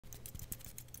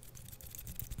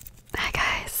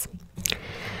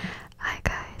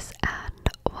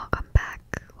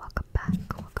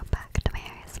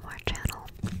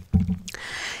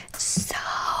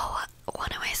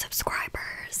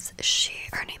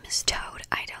name is Toad.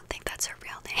 I don't think that's her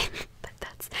real name, but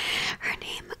that's her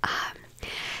name.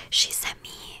 She sent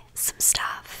me some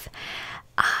stuff.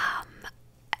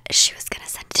 She was gonna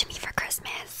send it to me for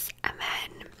Christmas, and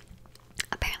then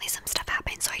apparently some stuff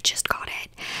happened, so I just got it.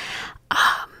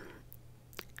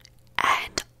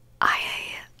 And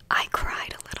I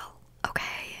cried a little,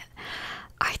 okay?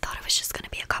 I thought it was just gonna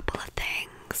be a couple of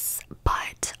things,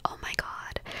 but oh my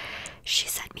god, she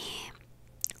sent me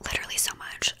literally so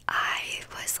much. I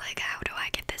was like, how do I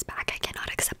get this back? I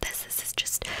cannot accept this. This is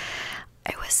just,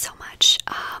 it was so much.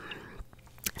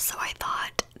 So I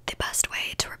thought the best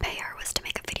way to repay her was to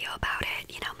make a video about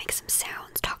it, you know, make some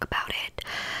sounds, talk about it.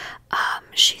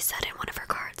 She said in one of her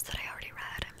cards that I already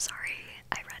read, I'm sorry,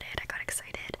 I read it, I got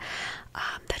excited,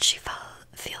 that she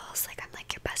feels like I'm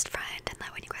like your best friend, and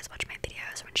that when you guys watch my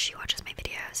videos, when she watches my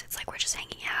videos, it's like we're just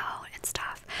hanging out and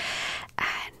stuff.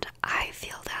 And I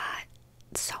feel that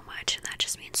so much, and that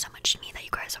just means so much to me that you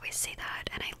guys always say that,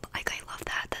 and I love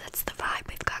that that's the vibe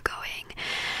we've got going.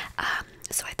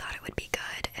 So I thought it would be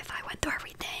good if I went through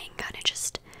everything, kind of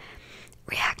just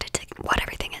reacted to what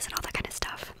everything is and all that kind of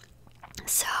stuff.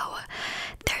 So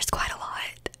there's quite a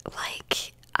lot.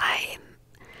 Like,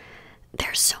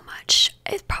 there's so much.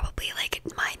 It's probably like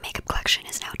my makeup collection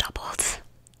is now doubled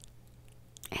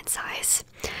in size.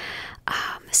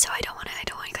 So I don't want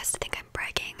you guys to think I'm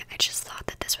bragging. I just thought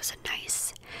that this was a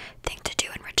nice thing to do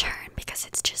in return, because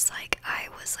it's just like, I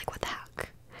was like, what the heck?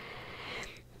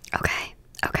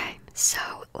 Okay, so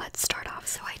let's start off.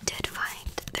 So I did find,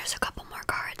 there's a couple more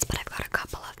cards, but I've got a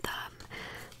couple of them.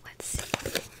 Let's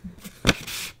see.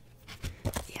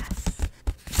 Yes.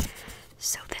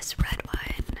 So this red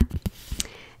one,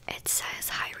 it says,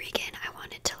 "Hi Regan, I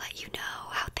wanted to let you know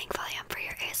how thankful I am for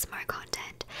your ASMR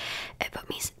content. It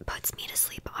puts me to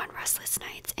sleep on restless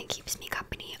nights and keeps me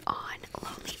company on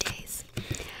lonely days.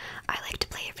 I like to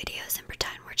play your videos and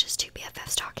pretend we're just two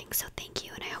BFFs talking, so thank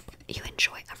you, and I hope you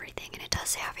enjoy everything." And it does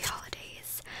say happy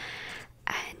holidays.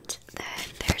 And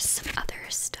then there's some other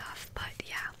stuff, but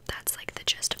yeah, that's like the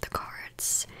gist of the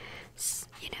cards,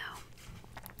 you know.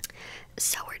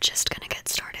 So we're just gonna get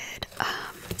started.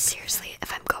 Seriously,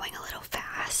 if I'm going a little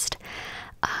fast,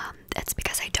 that's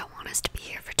because I don't want us to be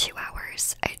here for 2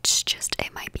 hours. It's just,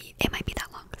 it might be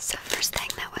that long. So first thing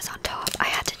that was on top, I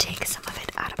had to take some of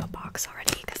it out of a box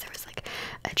already, because there was like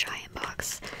a giant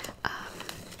box.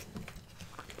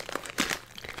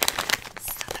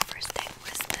 So the first thing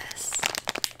was this.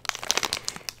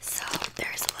 So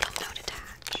there's a little note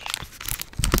attached.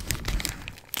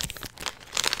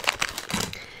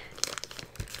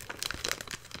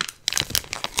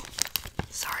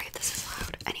 Sorry if this is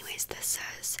loud. Anyways, this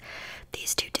says,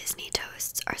 "These two Disney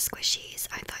toasts are squishies.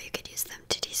 I thought you could use them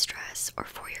to de-stress or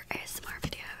for your ASMR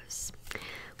videos,"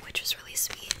 which was really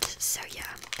sweet. So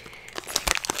yeah,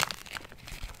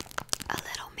 a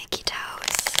little Mickey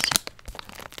toast.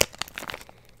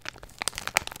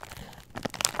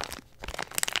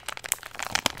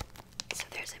 So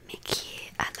there's a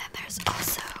Mickey, and then there's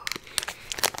also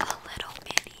a little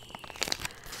Minnie.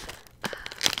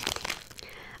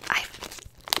 I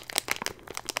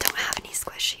don't have any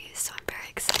squishies, so I'm very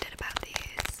excited about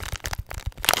these.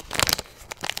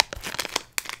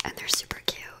 And they're super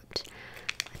cute.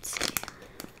 Let's see.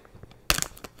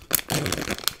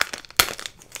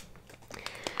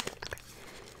 Okay.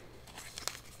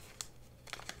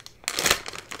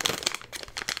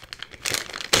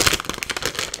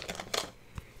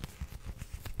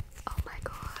 Oh my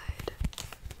god.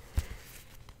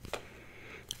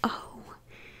 Oh,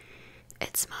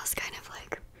 it smells kind of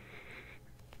like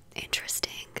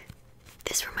interesting.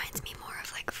 This reminds me more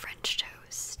of like French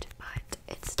toast, but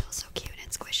it's still so cute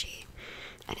and squishy,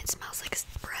 and it smells like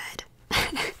bread.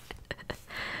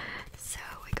 So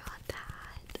we got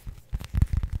that.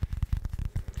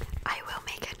 I will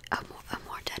make a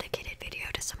more dedicated video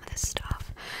to some of this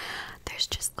stuff. There's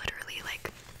just literally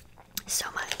like so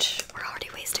much. We're already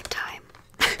wasting time.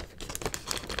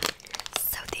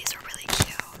 So these are really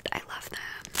cute. I love them.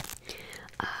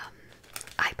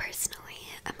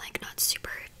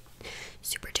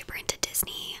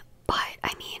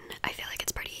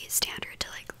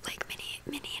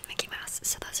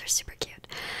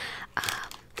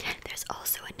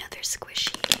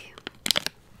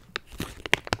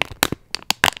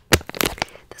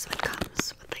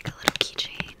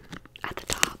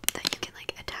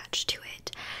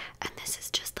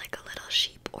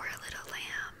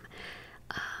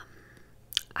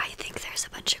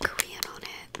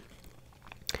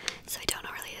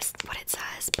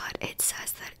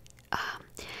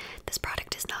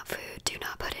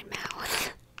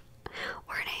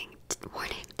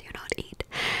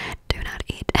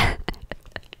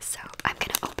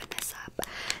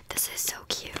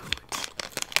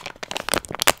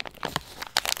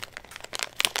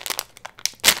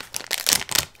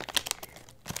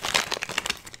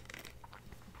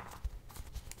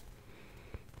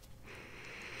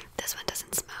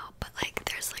 doesn't smell, but like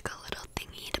there's like a little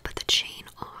thingy to put the chain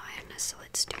on, so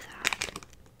let's do that.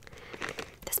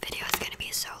 This video is gonna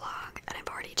be so long, and I've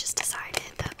already just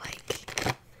decided that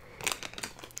like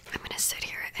I'm gonna sit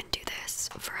here and do this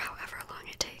for however long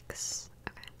it takes.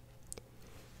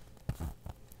 Okay.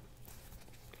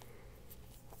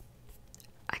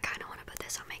 I kind of want to put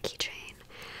this on my keychain.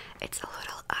 It's a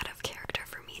little out of character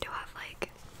for me to have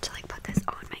like put this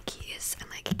on my keys and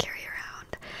like carry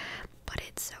around, but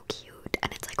it's so cute,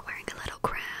 and it's like wearing a little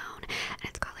crown, and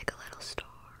it's got like a little star.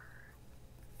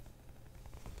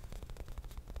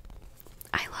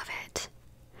 I love it.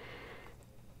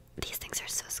 These things are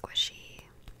so squishy.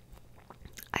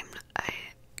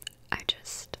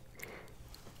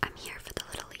 I'm here for the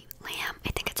little lamb. I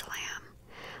think it's a lamb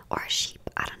or a sheep.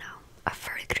 I don't know. A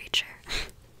furry creature.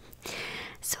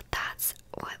 So that's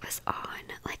what was on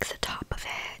like the top of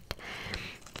it.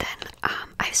 Then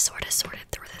I sort of sorted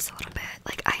through this a little bit.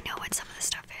 Like I know what some of the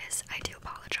stuff is. I do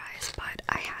apologize, but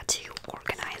I had to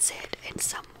organize it in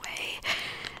some way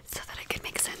so that I could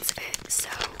make sense of it. So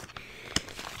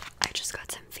I just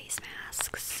got some face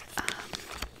masks.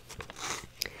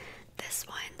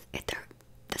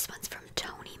 This one's from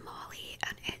Tony Moly,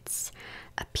 and it's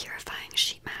a purifying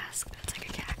sheet mask that's like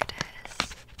a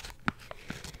cactus.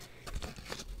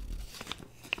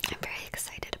 I'm very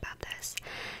excited about this.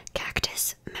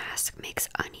 Cactus mask makes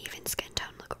uneven skin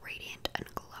tone look radiant and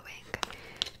glowing.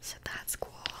 So that's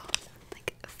cool.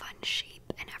 Like fun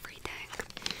shape and everything.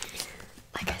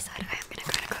 Like I said, I am gonna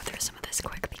kind of go through some of this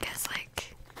quick because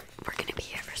like we're gonna be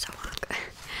here for so long.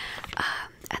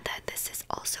 And then this is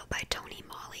also by Tony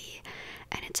Moly,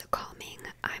 and it's a calming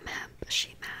I'm hemp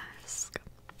sheet mask,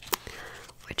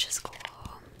 which is cool.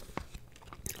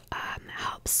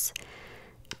 Helps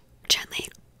gently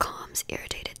calms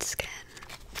irritated skin,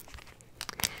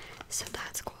 so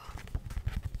that's cool.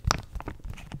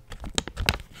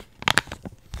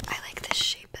 I like the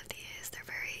shape of these, they're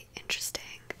very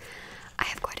interesting. I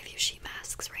have quite a few sheet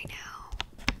masks right now,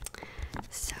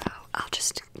 so I'll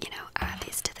just, add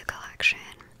these to the collection.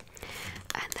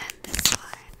 And then this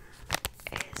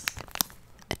one is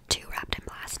two wrapped in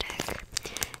plastic,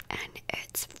 and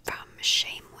it's from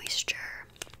Shea Moisture.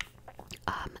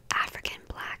 African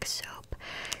black soap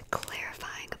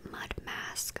clarifying mud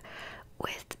mask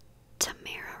with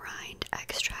tamarind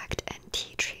extract and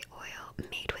tea tree oil,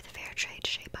 made with fair trade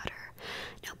shea butter.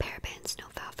 No parabens, no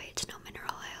phthalates, no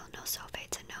mineral oil, no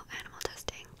sulfates, and no animal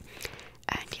testing.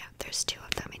 And yeah, there's two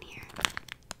of them in here.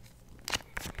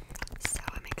 So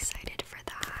I'm excited for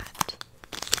that.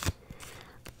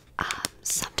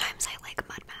 Sometimes I like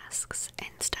mud masks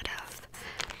instead of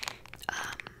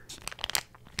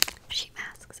sheet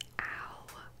masks. Ow.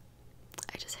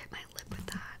 I just hit my lip with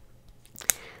that.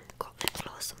 Got lip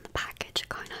gloss on the package,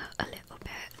 kinda a little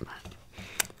bit, but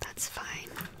that's fine.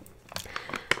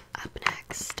 Up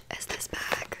next is this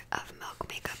bag of Milk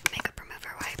makeup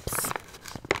remover wipes.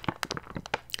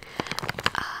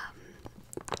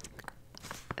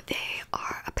 They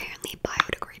are apparently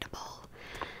biodegradable.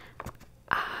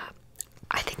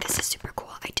 I think this is super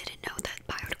cool. I didn't know that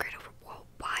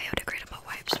biodegradable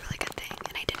wipes were like a thing,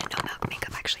 and I didn't know Milk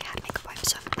Makeup actually had makeup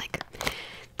wipes, so I'm like,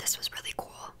 this was really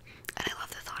cool, and I love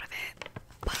the thought of it,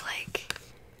 but like,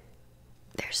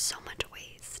 there's so much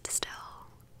waste still,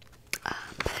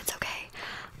 but it's okay.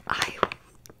 I'm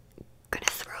gonna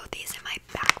throw these in my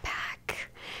backpack,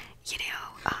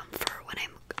 for when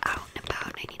I'm out and about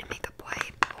and I need a makeup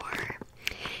wipe, or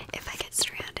if I get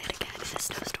stranded again in a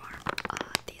snowstorm,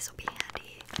 these will be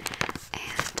handy.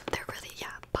 And they're really,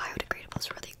 biodegradable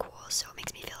is really cool, so it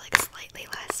makes me feel like slightly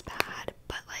less bad,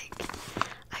 but like,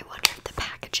 I wonder if the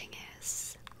packaging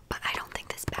is, but I don't think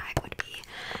this bag would be,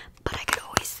 but I could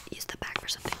always use the bag for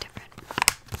something different.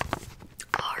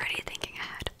 Already thinking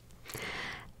ahead.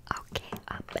 Okay,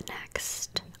 up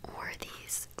next are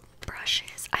these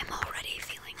brushes. I'm already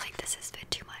feeling like this has been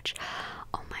too much.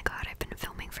 Oh my god, I've been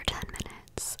filming for 10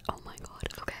 minutes. Oh my god,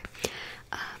 okay.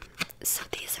 So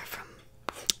these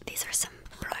are some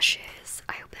brushes.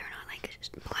 I hope they're not like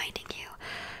blinding you.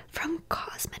 From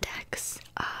Cosmetics.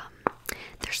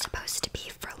 They're supposed to be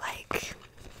for like,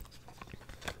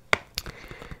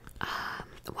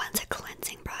 one's a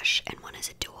cleansing brush and one is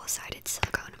a dual-sided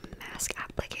silicone mask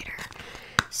applicator.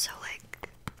 So like,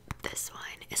 this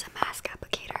one is a mask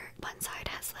applicator. One side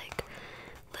has like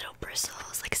little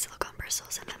bristles, like silicone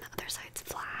bristles, and then the other side's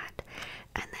flat.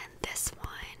 And then this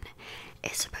one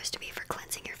is supposed to be for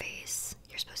cleansing your face.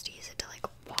 You're supposed to use it to like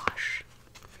wash,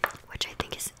 which I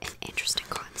think is an interesting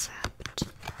concept.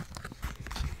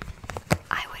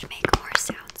 I would make more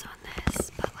sounds on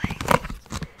this, but like,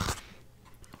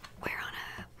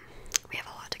 we have a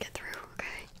lot to get through,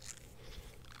 okay?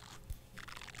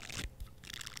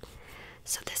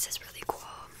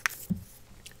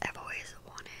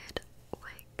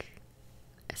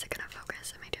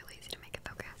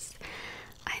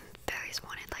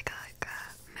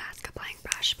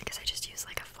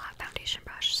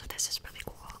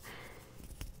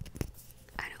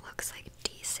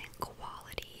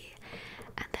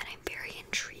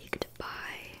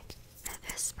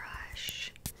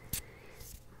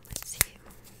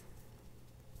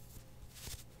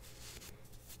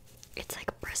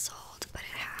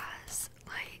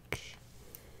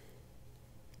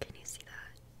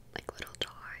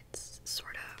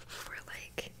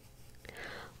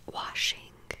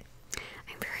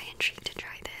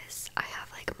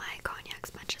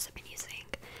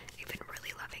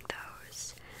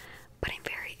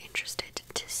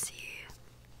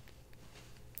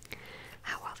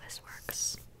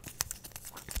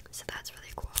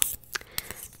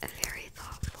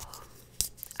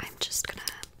 just gonna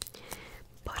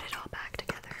put it all back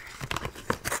together.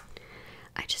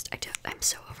 I'm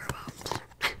so overwhelmed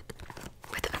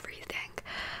with everything.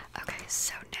 Okay,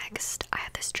 so next I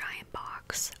have this giant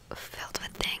box filled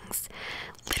with things,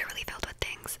 literally filled with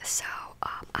things. So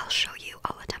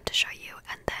I'll attempt to show you,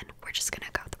 and then we're just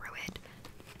gonna go through it.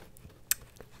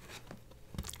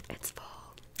 It's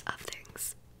full of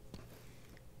things.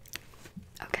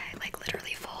 Okay, like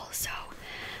literally full. So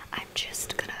I'm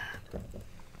just gonna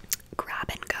grab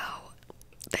and go.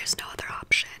 There's no other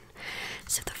option.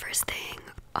 So the first thing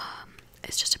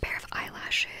is just a pair of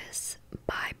eyelashes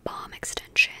by Balm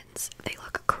Extensions. They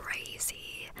look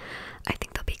crazy. I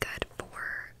think they'll be good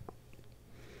for,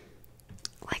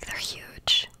 like, they're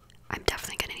huge. I'm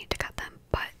definitely gonna need to cut them,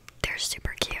 but they're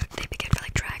super cute. They'd be good for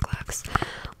like drag looks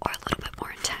or a little bit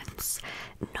more intense.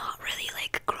 Not really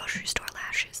like grocery store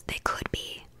lashes. They could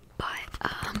be, but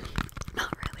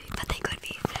not really, but they could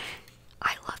be.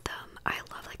 I love them. I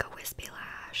love like a wispy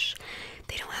lash.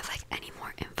 They don't have like any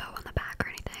more info on the back or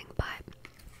anything, but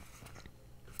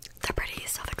they're pretty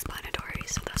self-explanatory,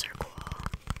 so those are cool.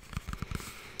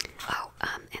 Oh,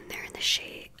 and they're in the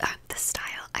shade, the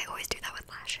style. I always do that with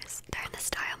lashes. They're in the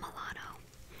style Milano.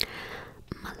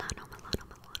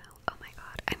 Oh my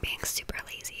god, I'm being super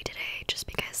lazy today just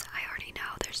because I already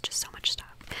know there's just so much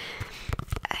stuff.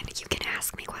 And you can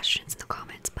ask me questions in the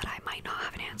comments, but I might not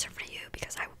have an answer for you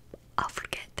because I'll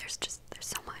forget. There's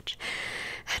so much,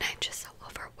 and I'm just so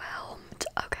overwhelmed.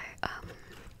 Okay,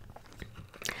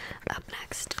 up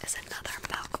next is another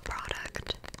milk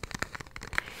product.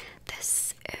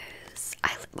 This is,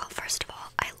 well, first of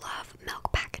all, I love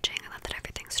milk packaging. I love that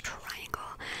everything's triangle.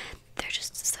 They're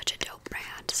just such a dope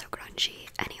brand, so grungy.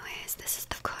 Anyways, this is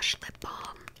the Kush Lip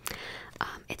Balm.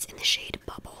 It's in the shade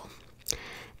Bubble.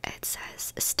 It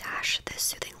says, stash this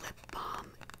soothing lip balm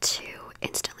to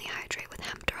instantly hydrate with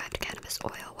hemp-derived cannabis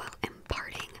oil while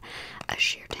imparting a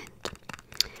sheer tint.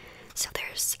 So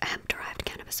there's hemp-derived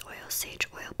cannabis oil, sage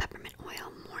oil, peppermint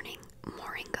oil,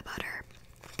 moringa butter.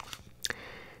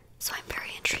 So I'm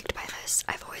very intrigued by this.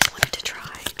 I've always wanted to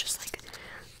try just like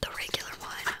the regular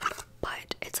one,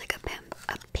 but it's like a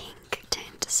pink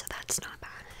tint, so that's not bad.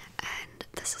 And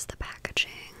this is the packaging.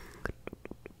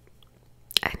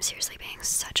 I'm seriously being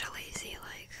such a lazy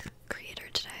like creator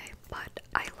today, but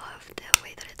I love the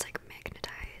way that it's like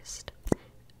magnetized.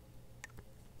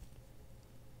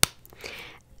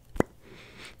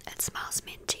 It smells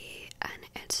minty and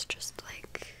it's just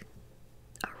like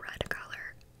a red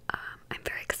color. I'm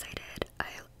very excited.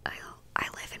 I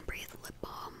live and breathe lip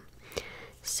balm,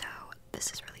 so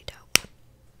this is really dope.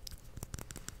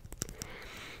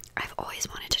 I've always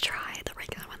wanted to try the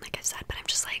regular one, like I said, but I'm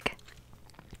just like,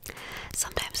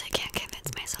 sometimes I can't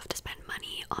convince myself to spend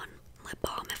money on lip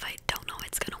balm if I don't know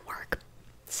it's gonna work.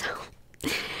 So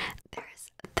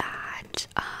there's that.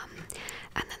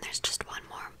 And then there's just one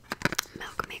more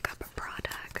milk makeup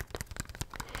product.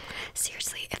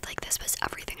 Seriously, if like this was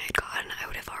everything I'd gotten, I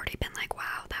would have already been like,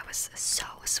 wow, that was so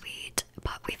sweet.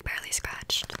 But we've barely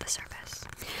scratched the surface.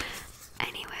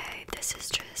 Anyway, this is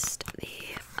just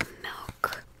the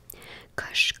Milk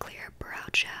Kush Clear Brow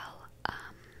Gel.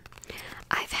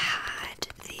 I've had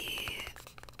the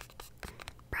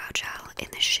brow gel in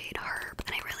the shade Herb,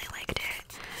 and I really liked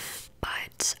it,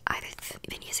 but I've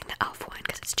been using the e.l.f. one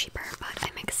because it's cheaper, but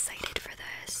I'm excited for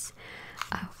this.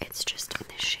 Oh, it's just in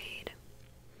the shade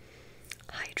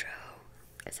Hydro.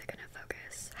 Is it gonna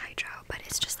focus? Hydro, but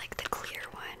it's just like the clear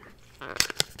one.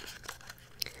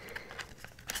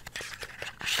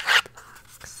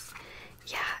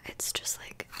 Yeah, it's just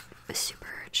like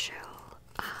super chill.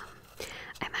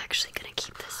 I'm actually gonna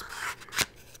keep this one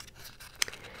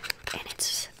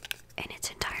in its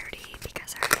entirety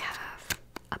because I already have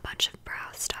a bunch of brow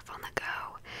stuff on the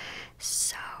go.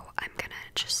 So I'm gonna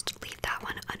just leave that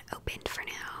one unopened for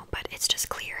now, but it's just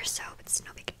clear, so it's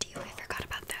no big deal. I forgot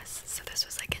about this. So this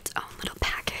was like its own little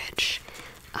package,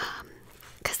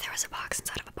 because there was a box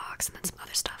inside of a box and then some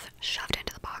other stuff shoved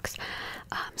into the box.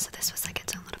 So this was like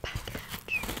its own little package.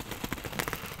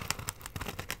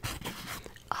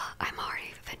 I'm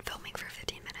already been filming for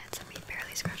 15 minutes and we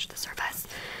barely scratched the surface.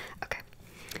 Okay,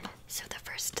 so the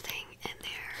first thing in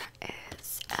there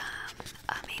is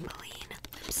a Maybelline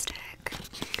lipstick.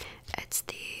 It's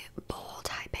the Bold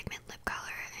High Pigment Lip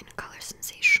Color in Color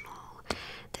Sensational.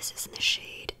 This is in the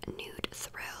shade Nude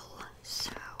Thrill,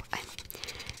 so I'm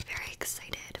very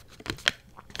excited.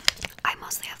 I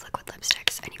mostly have liquid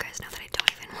lipsticks, and you guys know that I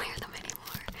don't even wear them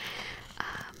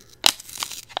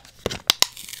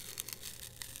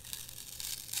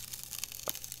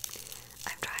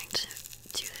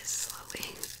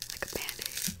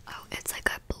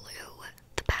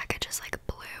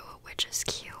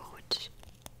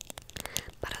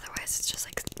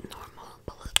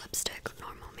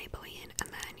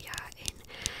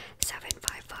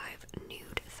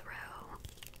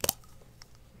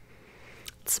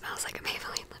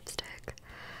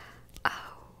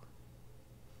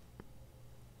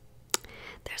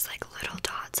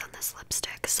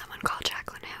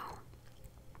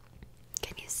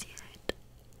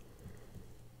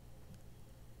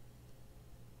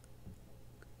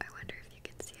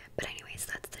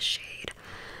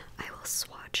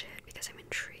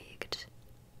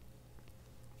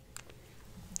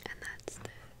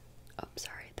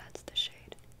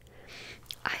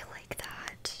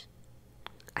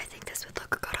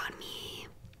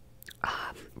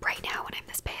right now when I'm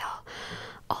this pale.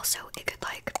 Also, it could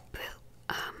like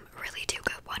really do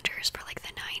good wonders for like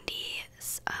the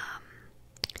 90s,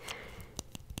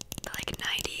 the like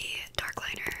 90 dark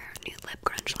liner, nude lip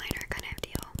grunge liner kind of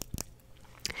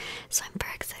deal. So I'm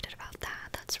very excited about that.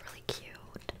 That's really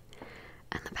cute.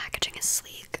 And the packaging is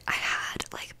sleek. I had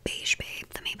like Beige Babe,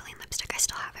 the Maybelline lipstick. I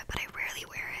still have it, but I rarely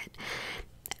wear it.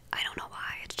 I don't know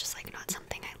why. It's just like not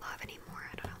something I love anymore.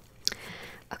 I don't know.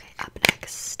 Okay, up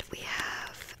next we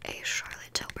have a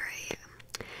Charlotte Tilbury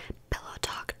Pillow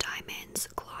Talk Diamonds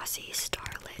Glossy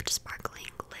Starlit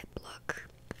Sparkling Lip Look.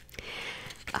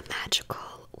 A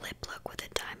magical lip look with a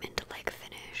diamond-like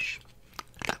finish.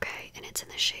 Okay, and it's in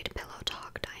the shade Pillow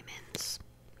Talk Diamonds.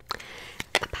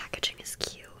 The packaging is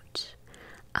cute.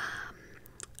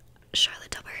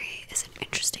 Charlotte Tilbury is an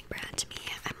interesting brand to me.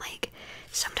 I'm like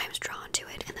sometimes drawn to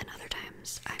it, and then other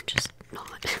times I'm just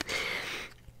not.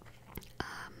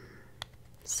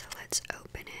 So let's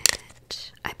open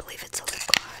it. I believe it's a lip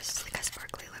gloss, like a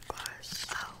sparkly lip gloss.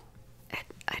 Oh,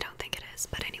 I don't think it is,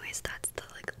 but anyways, that's the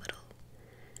like little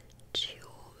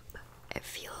tube. It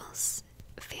feels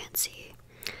fancy.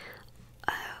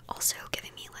 Also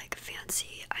giving me like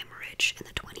fancy I'm rich in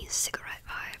the 20s cigarette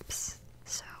vibes.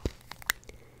 So,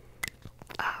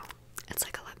 oh, it's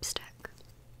like a lipstick.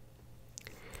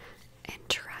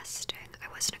 Interesting. I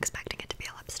wasn't expecting it to be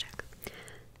a lipstick.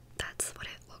 That's what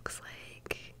it looks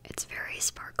like. It's very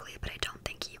sparkly, but I don't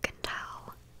think you can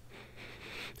tell.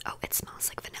 Oh, it smells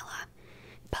like vanilla,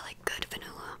 but like good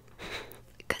vanilla.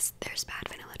 Because there's bad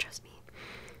vanilla, trust me.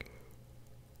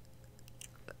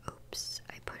 Oops,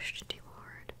 I pushed too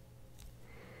hard.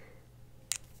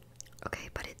 Okay,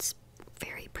 but it's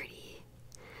very pretty.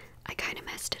 I kind of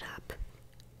messed it up.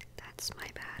 That's my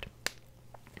bad.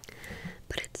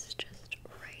 But it's just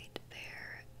right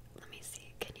there. Let me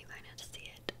see. Can you kind of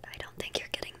see it? I don't think you're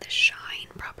getting the shine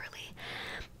properly,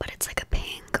 but it's like a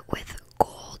pink with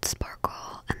gold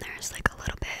sparkle, and there's like a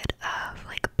little bit of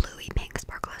like bluey pink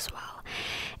sparkle as well.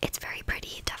 It's very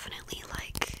pretty. Definitely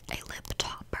like a lip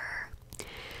topper.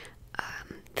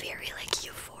 Very like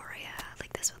euphoria.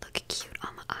 Like this would look cute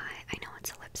on the eye. I know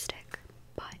it's a lipstick,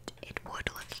 but it would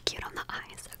look cute on the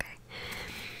eyes, okay?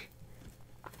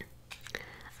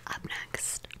 Up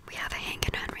next, we have a Hank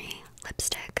and Henry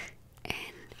lipstick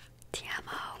in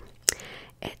TMO.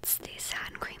 It's the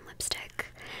satin cream lipstick.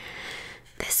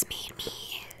 This made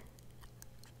me,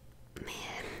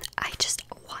 man,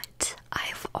 what?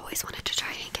 I've always wanted to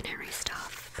try Hank and Henry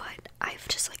stuff, but I've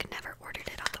just like never ordered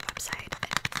it on the website,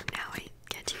 and now I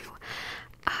get to.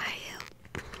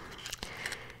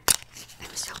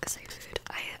 I'm so excited.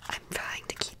 I'm trying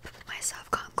to keep myself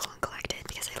calm, cool, and collected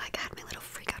because I like had my little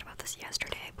freak out about this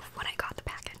yesterday when I got the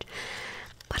package,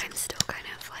 but I'm still kind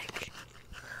of like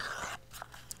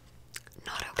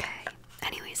not okay.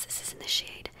 Anyways, this is in the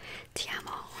shade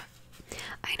Tiamo.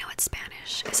 I know it's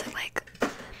Spanish. Is it like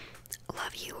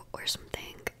love you or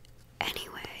something?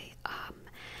 Anyway,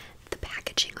 the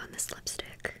packaging on this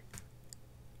lipstick,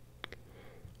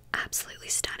 absolutely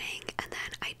stunning. And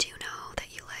then I do know that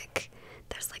you like,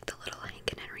 there's like the little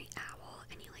Hank and Henry owl,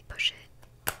 and you like push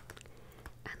it,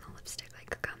 and the lipstick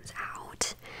like comes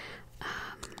out.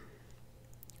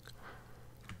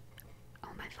 Oh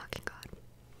my fucking god.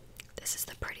 This is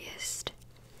the prettiest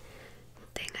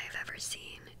thing I've ever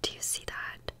seen. Do you see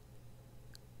that?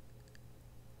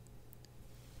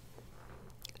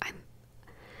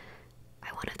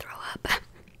 I want to throw up.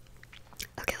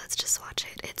 Okay, let's just watch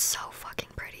it. It's so fucking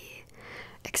pretty.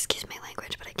 Excuse my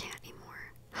language, but I can't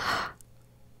anymore.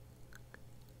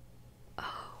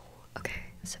 Oh, okay.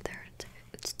 So there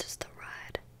it's just the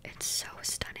red. It's so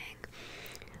stunning.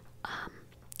 Oh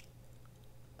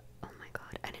my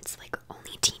god. And it's like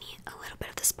only teeny, a little bit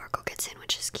of the sparkle gets in,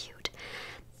 which is cute.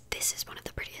 This is one of the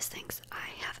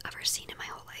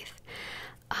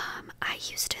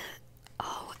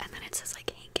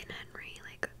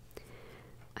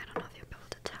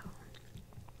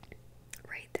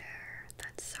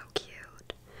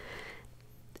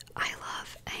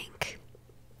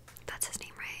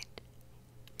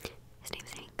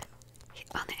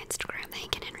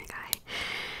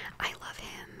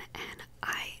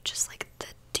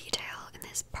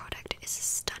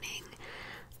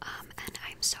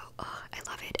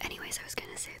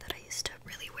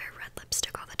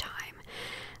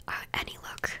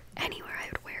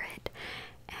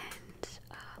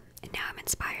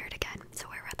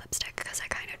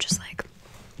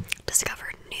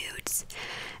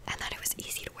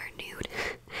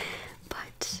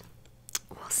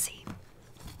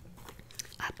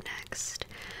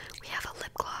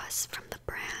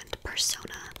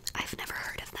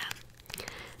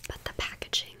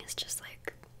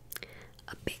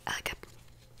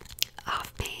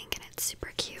it's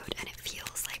super cute and it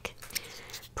feels like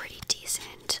pretty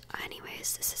decent.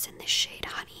 Anyways, this is in the shade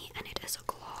Honey and it is a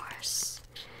gloss.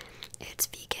 It's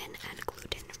vegan and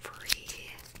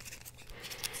gluten-free.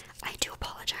 I do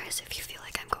apologize if you feel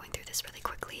like I'm going through this really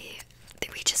quickly.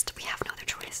 We have no other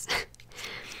choice.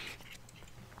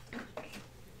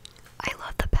 I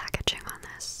love the packaging on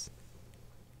this.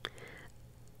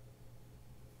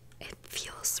 It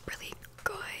feels really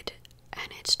good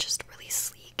and it's just really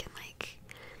sleek and like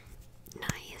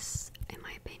nice in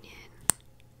my opinion.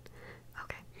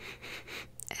 Okay.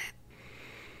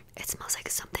 It smells like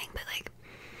something, but like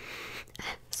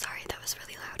sorry, that was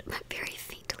really loud, but very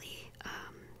faintly.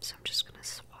 So I'm just gonna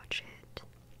swatch it.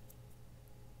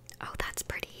 Oh, that's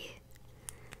pretty.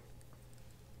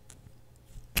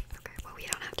 Okay, well, we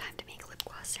don't have time to make lip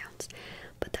gloss sounds,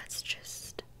 but that's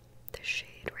just the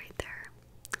shade right there.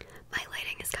 My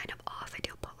lighting is kind of off, I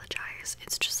do apologize.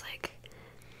 It's just like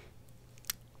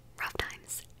rough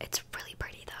times. It's really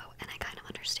pretty though, and I kind of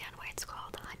understand why it's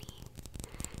called Honey.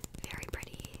 Very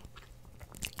pretty.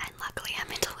 And luckily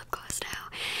I'm into lip gloss now.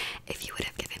 If you would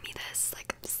have given me this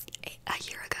like a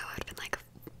year ago, I would have been like,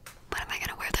 when am I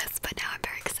gonna wear this? But now I'm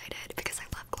very excited because I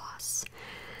love gloss.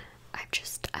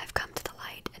 I've come to the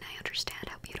light and I understand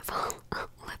how beautiful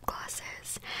lip gloss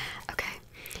is. Okay,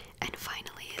 and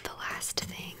finally the last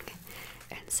thing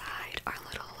inside our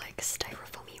little like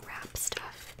styrofoamy wrap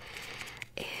stuff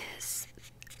is,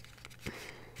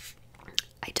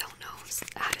 I don't know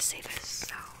how to say this,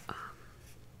 so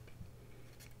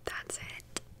that's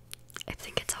it. I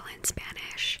think it's all in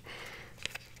Spanish,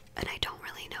 and I don't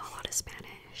really know a lot of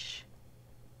Spanish.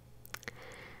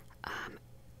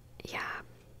 Yeah.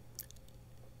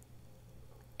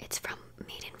 It's from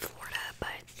made in Florida, but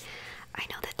I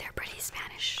know that they're pretty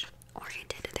Spanish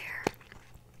oriented there.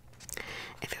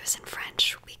 If it was in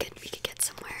French, we could get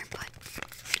somewhere, but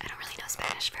I don't really know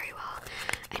Spanish very well.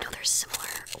 I know they're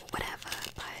similar, whatever,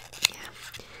 but yeah.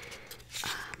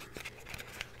 I'm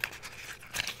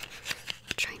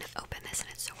trying to open this and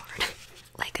it's so hard.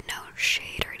 Like, no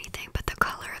shade or anything, but the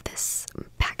color of this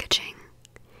packaging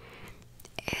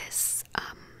is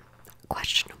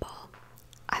questionable.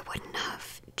 I wouldn't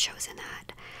have chosen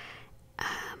that.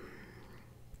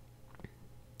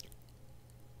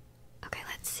 Okay,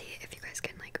 let's see if you guys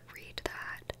can like read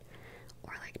that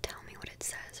or like tell me what it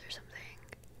says or something,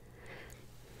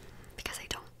 because I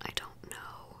don't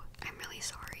know. I'm really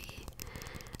sorry.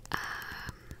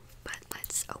 But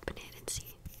let's open it and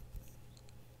see.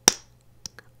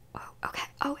 Oh, okay.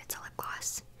 Oh, it's a lip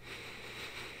gloss.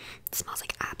 It smells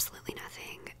like absolutely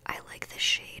nothing. I like the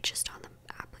shade just on the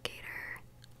applicator.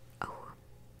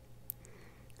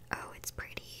 Oh, it's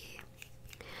pretty.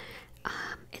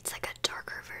 It's like a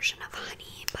darker version of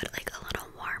Honey, but like a little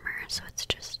warmer, so it's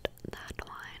just that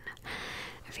one.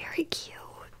 Very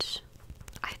cute.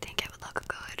 I think it would look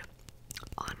good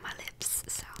on my lips,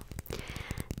 so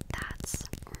that's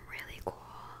really cool.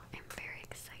 I'm very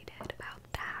excited about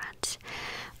that.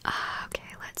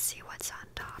 Okay, let's see what's on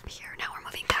top here. Now we're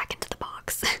moving back into the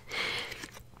box.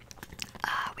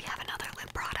 We have another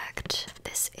lip product.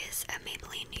 This is a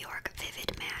Maybelline New York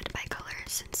Vivid Matte by Color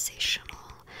Sensational.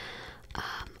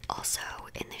 Also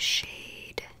in the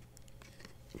shade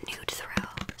Nude Thrill.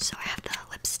 So I have the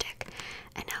lipstick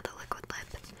and now the liquid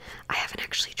lip. I haven't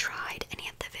actually tried any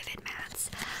of the Vivid Mattes.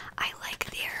 I like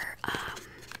their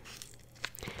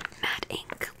matte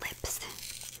ink lips.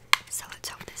 So let's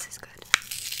hope this is good.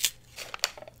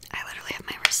 I literally have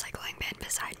my recycling bin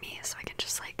beside me, so I can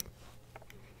just like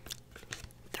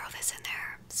throw this in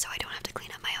there so I don't have to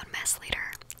clean up my own mess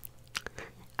later.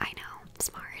 I know,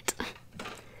 smart.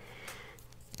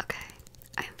 Okay,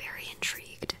 I'm very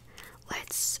intrigued.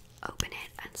 Let's open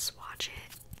it and swatch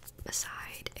it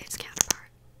beside its counterpart.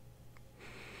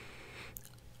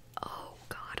 Oh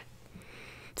god.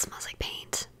 It smells like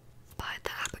paint, but the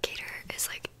applicator is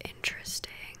like interesting.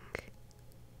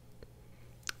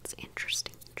 It's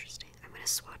interesting. I'm gonna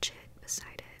swatch it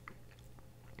beside it.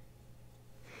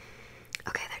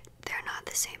 Okay, they're not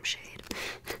the same shade.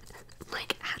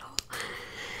 Like at all.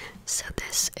 So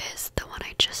this is the one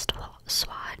I just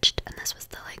swatched, and this was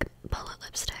the like bullet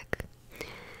lipstick.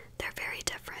 They're very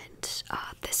different.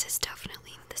 This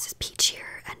is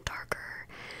peachier and darker.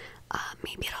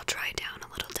 Maybe it'll dry down a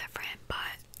little different,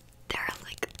 but they're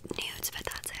like nudes, but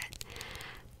that's it.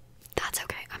 That's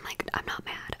okay. I'm not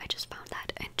mad. I just found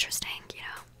that interesting, you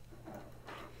know.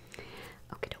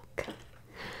 Okie doke.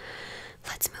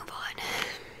 Let's move on.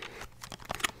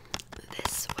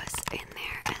 This was in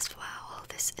there as well.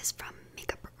 This is from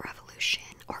Makeup Revolution,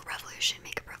 or Revolution,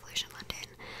 Makeup Revolution London.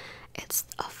 It's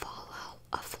a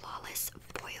flawless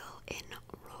foil in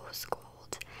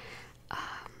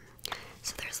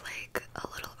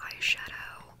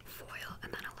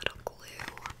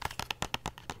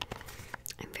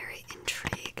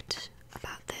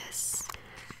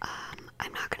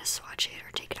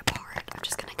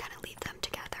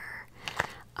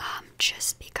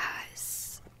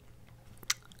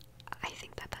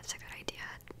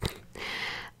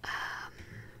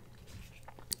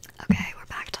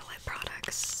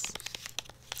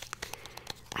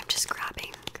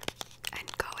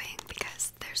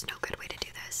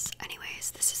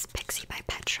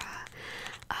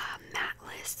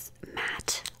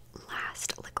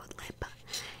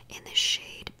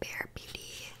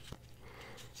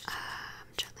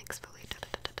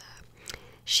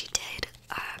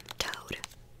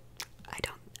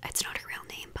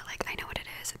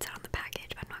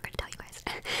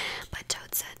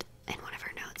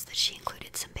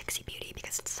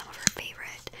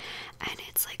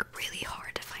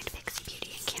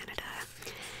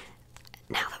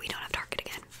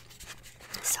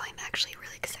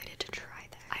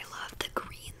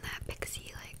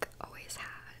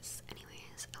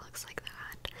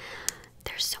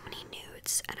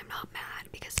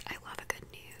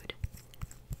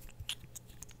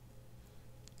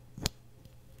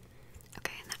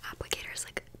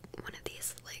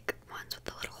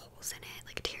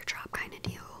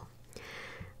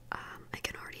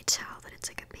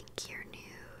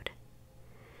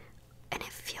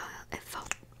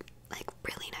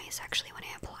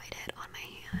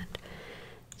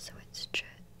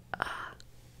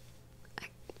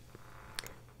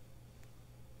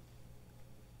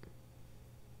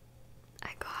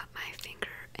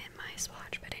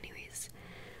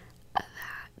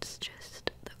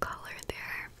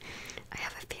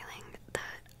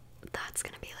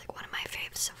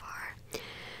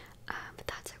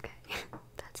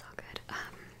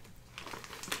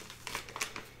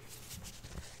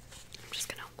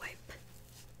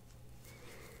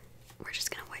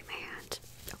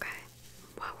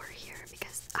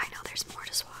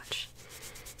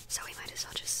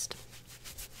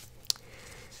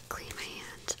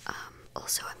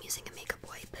Also, I'm using a makeup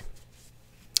wipe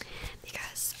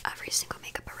because every single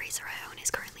makeup eraser I own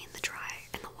is currently in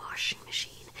the washing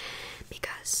machine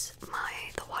because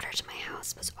the water to my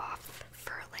house was off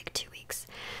for like 2 weeks.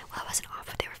 Well, it wasn't off,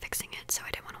 but they were fixing it, so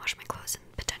I didn't want to wash my clothes in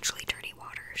potentially dirty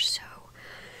water. So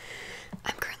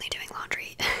I'm currently doing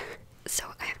laundry, so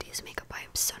I have to use makeup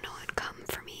wipes. So no one come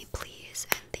for me, please,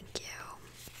 and thank you.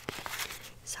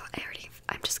 So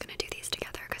I'm just gonna do these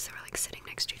together because they were like sitting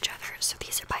next to each other. So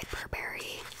these are by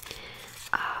Burberry.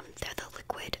 They're the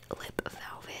liquid lip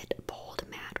velvet bold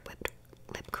matte whipped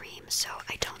lip cream. So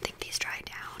I don't think these dry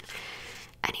down.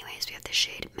 Anyways, we have the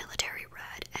shade Military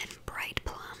Red and Bright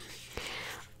Plum.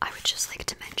 I would just like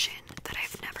to mention that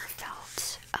I've never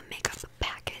felt a makeup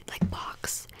packet like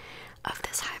box of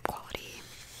this high quality.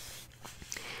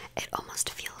 It almost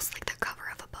feels like the cover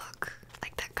of a book,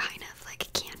 like that kind of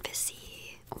like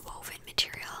canvasy woven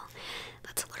material.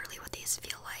 That's literally what these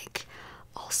feel like.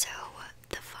 Also,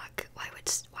 the fuck, why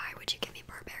would you give me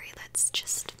Burberry? That's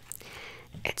just,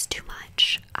 it's too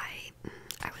much. I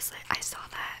was like, I saw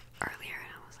that earlier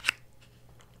and I was like,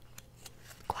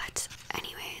 what?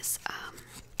 Anyways,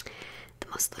 the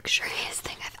most luxurious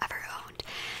thing I've ever owned,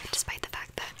 despite the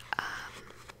fact that,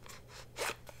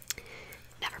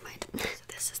 never mind. So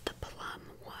this is the plum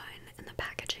one, and the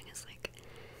packaging is like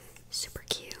super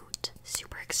cute,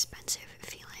 super expensive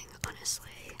feeling,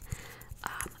 honestly.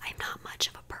 I'm not much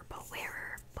of a purple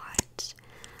wearer, but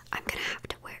I'm gonna have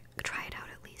to try it out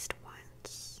at least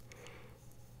once.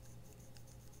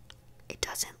 It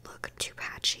doesn't look too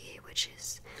patchy, which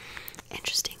is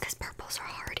interesting because purples are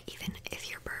hard even if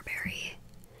you're Burberry.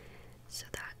 So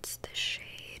that's the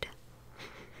shade.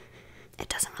 It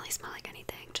doesn't really smell like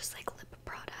anything, just like lip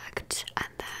product.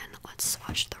 And then let's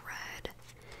swatch the red.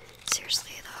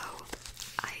 Seriously though,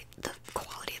 the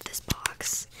quality of this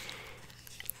box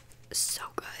is so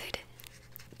good.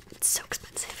 It's so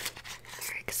expensive. I'm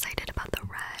very excited about the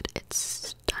red. It's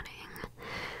stunning.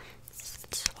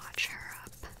 Let's swatch her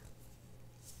up.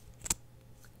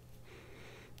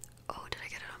 Oh, did I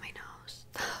get it on my nose?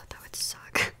 That would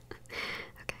suck.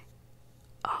 Okay.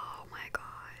 Oh my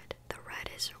god. The red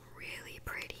is really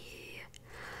pretty.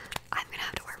 I'm gonna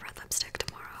have to wear red lipstick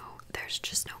tomorrow. There's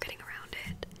just no getting around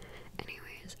it.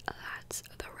 Anyways, that's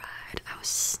the red. That was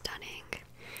stunning.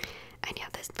 And yeah,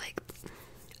 this, like,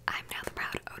 I'm now the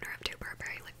proud owner of 2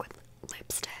 Burberry liquid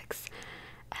lipsticks.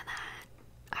 And then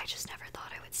I just never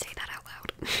thought I would say that out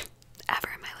loud. Ever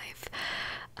in my life.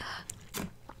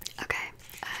 Okay,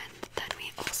 and then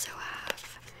we also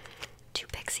have 2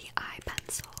 Pixie eye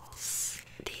pencils.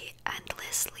 The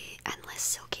Endless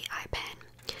Silky Eye Pen.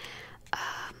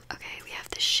 Okay, we have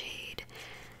the shade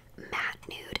Matte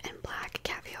Nude and Black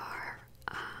Caviar.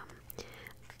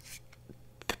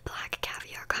 The Black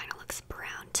Caviar kind of looks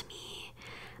brown to me,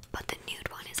 but the nude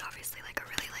one is obviously like a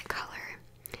really light color.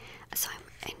 So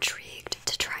I'm intrigued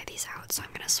to try these out, so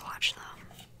I'm gonna swatch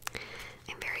them.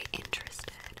 I'm very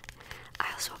interested.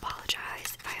 I also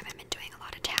apologize if I haven't been doing a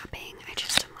lot of tapping. I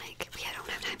just am like, I don't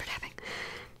have time for tapping.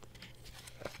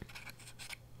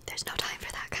 There's no time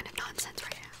for that kind of nonsense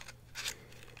right now.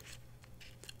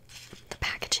 The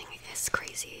packaging is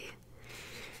crazy.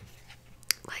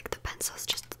 Like, the pencil's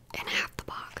just in half the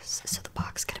box, so the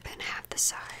box could have been half the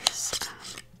size.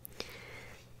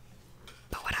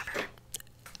 But whatever.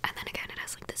 And then again, it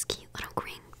has like this cute little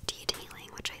green detailing,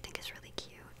 which I think is really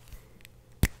cute.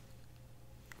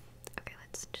 Okay,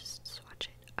 let's just swatch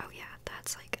it. Oh yeah,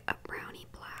 that's like a brownie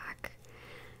black,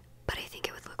 but I think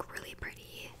it would look really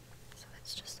pretty. So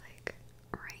it's just like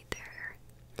right there.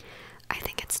 I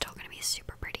think it's still gonna be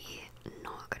super pretty,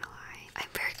 not gonna lie. I'm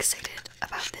very excited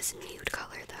about this nude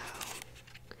color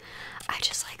though. I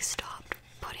just like stopped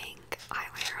putting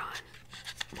eyeliner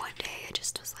on one day. I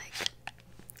just was like,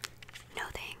 no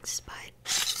thanks,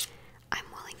 but I'm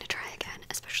willing to try again,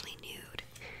 especially nude.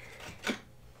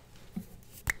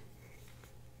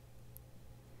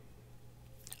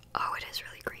 Oh, it is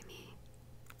really creamy.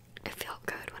 It felt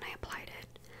good when I applied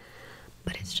it,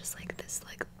 but it's just like this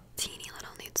like teeny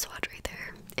little nude swatch right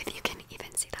there, if you can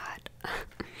even see that.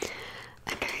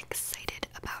 I'm very excited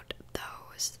about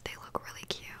those. They look really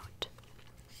cute.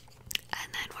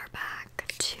 And then we're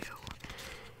back to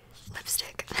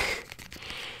lipstick.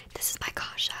 This is by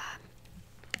Kasha,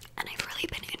 and I've really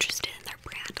been interested in their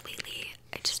brand lately.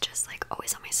 It's just like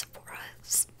always on my Sephora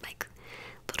like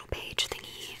little page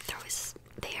thingy. They're always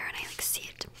there, and I like see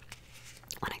it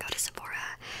when I go to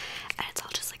Sephora, and it's all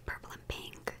just like purple and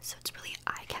pink, so it's really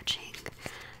eye-catching.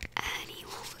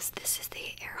 Anyways, this is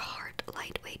the Earhart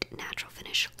Lightweight Natural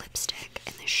Finish Lipstick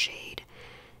in the shade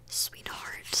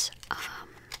Sweetheart.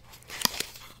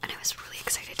 And I was really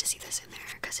excited to see this in there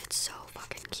because it's so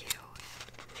fucking cute.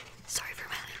 Sorry for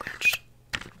my language.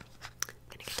 I'm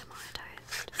gonna get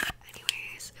demonetized.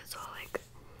 Anyways, it's all like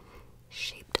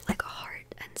shaped like a heart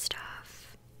and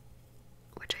stuff,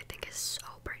 which I think is so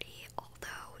pretty,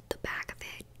 although the back of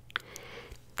it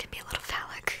can be a little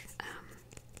phallic.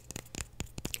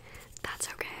 That's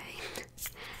okay.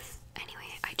 Anyway,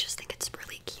 I just think it's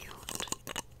really cute.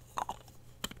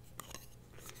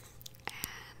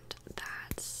 And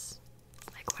that's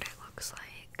like what it looks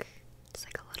like. It's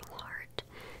like a little heart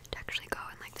to actually go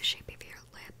in like the shape of your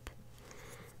lip.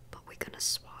 But we're gonna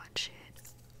swatch it.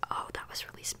 Oh, that was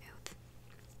really smooth.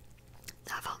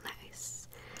 That felt nice.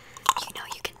 You know,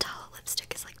 you can tell a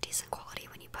lipstick is like decent quality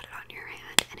when you put it on your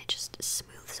hand and it just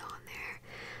smooths on there.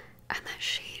 And that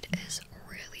shade is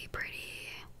really pretty.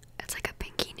 It's like a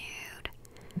pinky nude,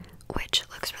 which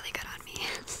looks really good on me.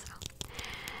 So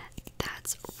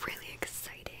that's really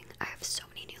exciting. I have so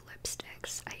many new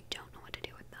lipsticks. I don't know what to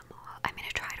do with them all. I'm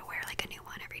gonna try to wear like a new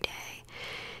one every day,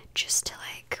 just to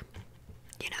like,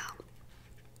 you know,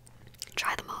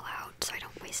 try them all out so I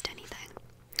don't waste anything.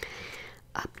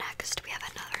 Up next, we have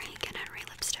another Regan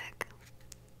lipstick.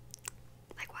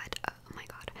 Like what? Oh my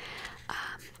god.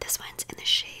 This one's in the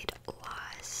shade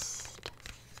Lust.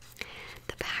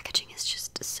 The packaging is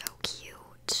just so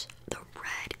cute. The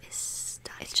red is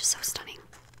stunning. It's just so stunning.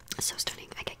 So stunning.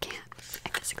 I can't. I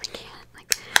physically can't.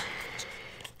 Like.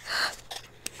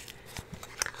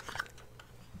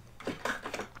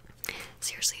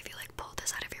 Seriously, if you like pull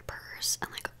this out of your purse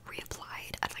and like reapply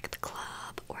it at like the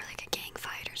club or like a gang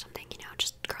fight or something, you know,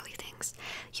 just girly things,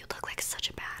 you'd look like such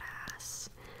a badass.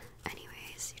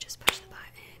 Anyways, you just push the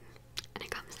button and it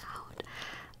comes out.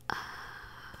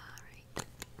 Right.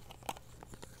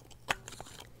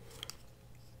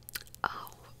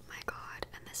 Oh my god,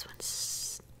 and this one's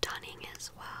stunning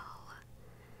as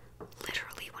well.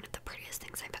 Literally one of the prettiest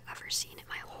things I've ever seen in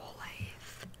my whole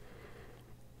life.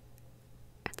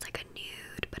 It's like a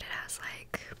nude, but it has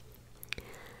like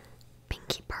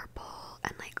pinky purple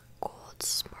and like gold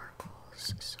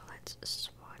sparkles. So let's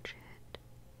swatch it.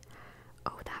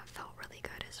 Oh, that felt really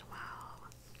good as well.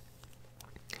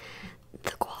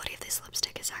 The quality of this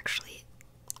lipstick is actually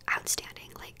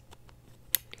outstanding, like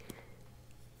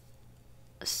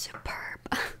superb.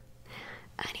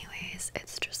 Anyways,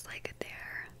 it's just like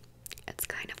there. It's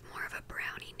kind of more of a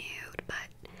brownie nude, but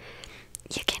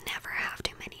you can never have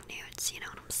too many nudes, you know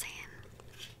what I'm saying?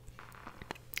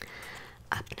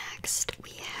 Up next,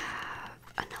 we have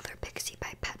another Pixie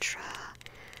by Petra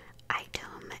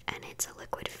item, and it's a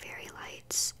liquid fairy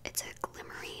lights. It's a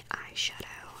glimmery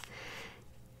eyeshadow.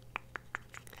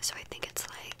 So I think it's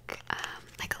like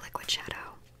a liquid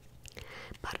shadow,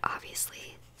 but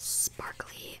obviously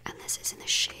sparkly, and this is in the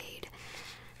shade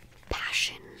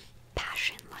Passion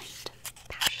Light.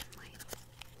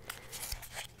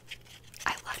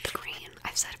 I love the green.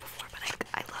 I've said it before, but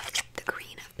I love the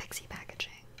green of Pixie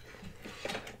packaging.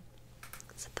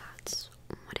 So that's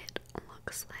what it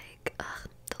looks like. Ugh,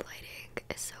 the lighting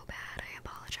is so bad. I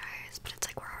apologize, but it's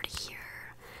like we're already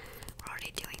here. We're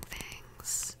already doing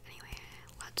things. Anyway,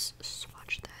 let's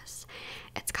swatch this.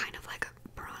 It's kind of like a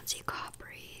bronzy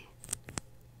coppery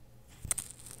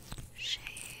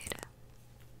shade.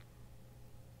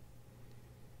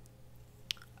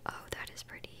 Oh, that is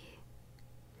pretty.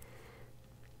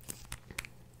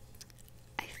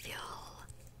 I feel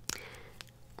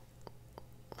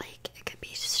like it could be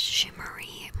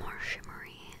shimmery, more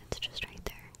shimmery. It's just right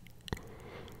there.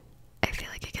 I feel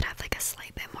like it could have like a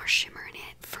slight bit more shimmer in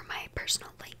it for my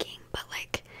personal liking, but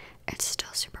like it's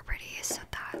still super pretty, so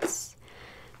that's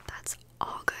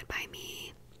all good by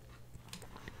me.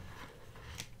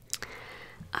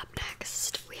 Up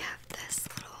next, we have this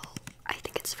little, I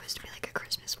think it's supposed to be like a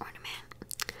Christmas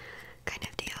ornament kind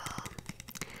of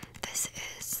deal. This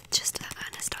is just the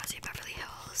Anastasia Beverly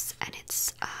Hills, and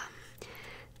it's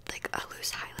like a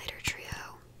loose highlighter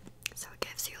trio. So it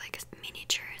gives you like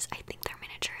miniatures. I think they're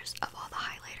miniatures of all the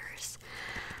highlighters.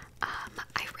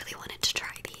 I really wanted to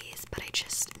try these, but I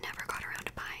just never got around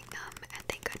to buying them, and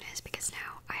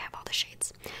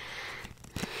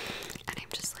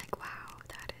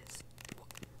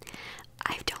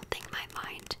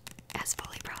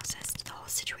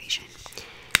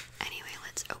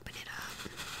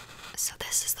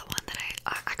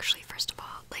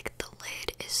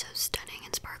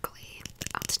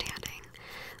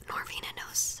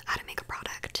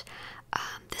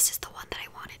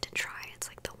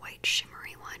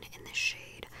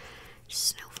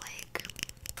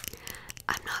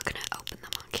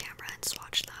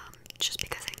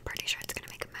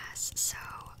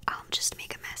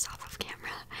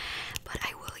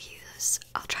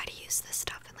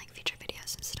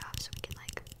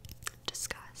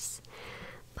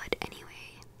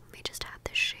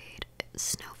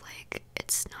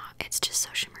it's just so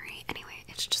shimmery. Anyway,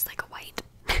 it's just like a white.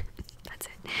 That's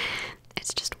it.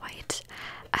 It's just white.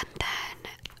 And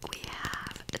then we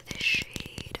have the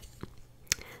shade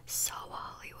So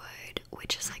Hollywood,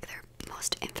 which is like their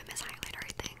most infamous highlighter, I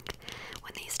think.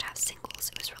 When they used to have singles,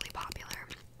 it was really popular.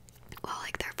 Well,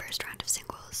 like their first round of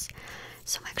singles.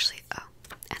 So I'm actually, oh,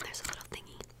 and there's a little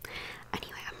thingy.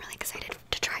 Anyway, I'm really excited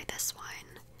to try this one.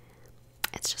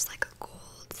 It's just like a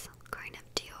gold kind of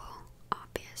deal,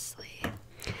 obviously.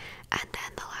 And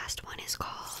then the last one is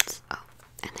called, oh,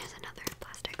 and there's another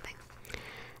plastic thing.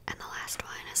 And the last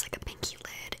one is like a pinky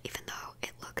lid, even though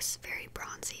it looks very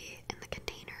bronzy in the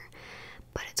container.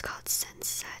 But it's called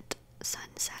Sunset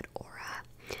Aura.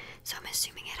 So I'm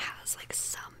assuming it has like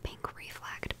some pink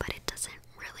reflect, but it doesn't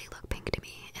really look pink to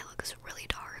me. It looks really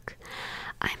dark.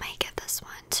 I might give this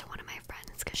one to one of my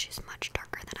friends because she's much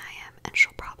darker than I am, and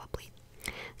she'll probably,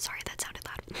 sorry that sounded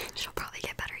loud, she'll probably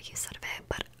get better use out of it,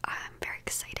 but I'm very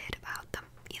excited about them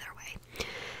either way.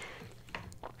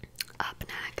 Up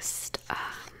next,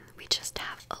 we just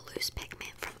have a loose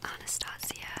pigment from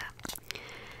Anastasia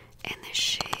in the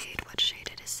shade, what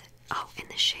shade is it? Oh, in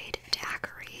the shade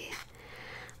Daiquiri.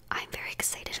 I'm very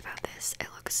excited about this.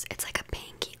 It's like a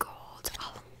pinky gold.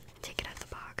 I'll take it out of the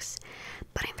box.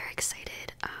 But I'm very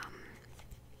excited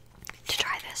to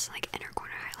try this, like inner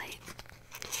corner highlight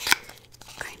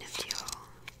kind of deal.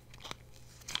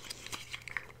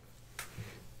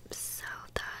 So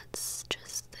that's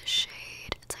just the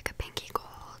shade. It's like a pinky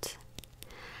gold.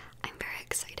 I'm very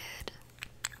excited.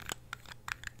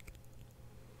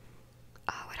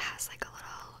 Oh, it has like a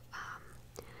little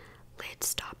lid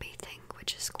stoppy thing,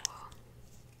 which is cool.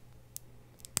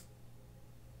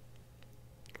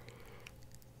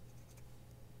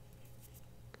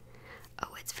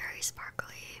 Oh, it's very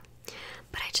sparkly,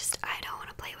 but I don't want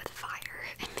to play with fire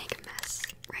and make a mess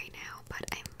right now, but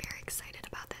I'm very excited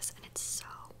about this, and it's so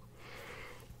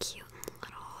cute and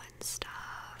little and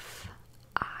stuff.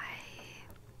 I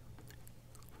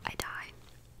die.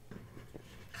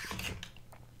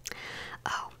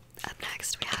 Oh, up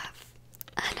next we have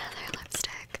another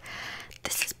lipstick.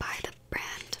 This is by the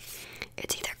brand.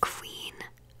 It's either Queen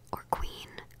or Queen.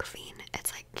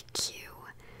 It's like Qveeen.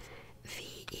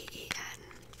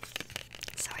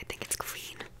 So I think it's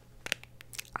Queen.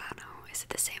 I don't know. Is it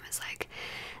the same as like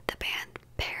the band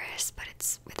Paris, but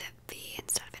it's with a V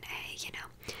instead of an A? You know.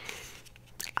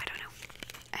 I don't know.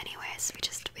 Anyways,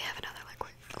 we have another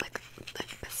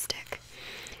lipstick,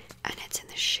 and it's in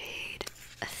the shade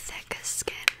Thick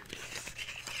Skin.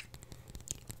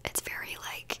 It's very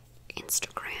like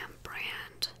Instagram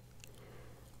brand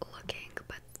looking,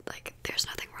 but like there's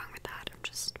nothing wrong with that. I'm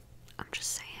just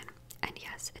saying. And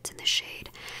yes, it's in the shade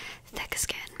Thick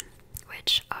Skin,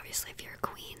 which obviously if you're a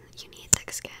queen, you need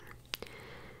thick skin.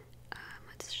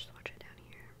 Let's just watch it down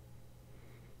here.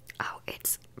 Oh,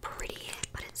 it's pretty,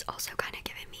 but it's also kind of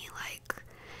giving me like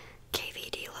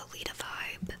KVD Lolita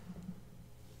vibe.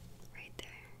 Right there.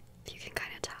 If you can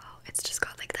kind of tell, it's just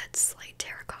got like that slight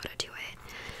terracotta to it.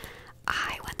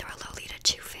 I went through a Lolita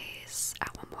 2 phase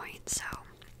at one point, so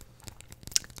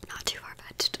not too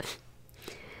far-fetched.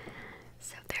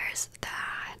 So there's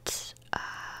that.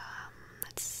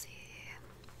 Let's see.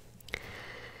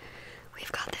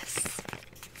 We've got this,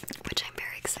 which I'm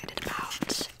very excited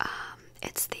about.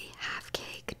 It's the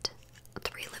half-caked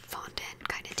 3-lip fondant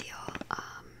kind of deal.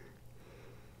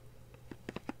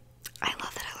 I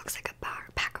love that it looks like a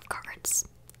pack of cards.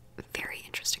 Very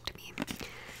interesting to me.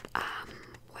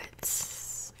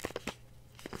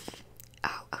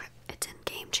 Oh, okay, it's in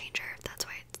Game Changer. That's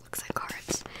why it looks like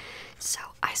cards. So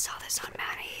I saw this on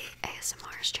Maddie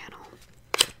ASMR's channel.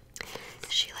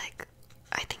 She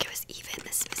I think it was even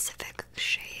the specific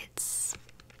shades,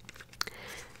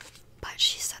 but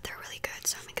she said they're really good,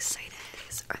 so I'm excited.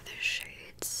 These are the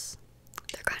shades.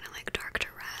 They're kind of like dark to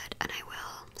red, and I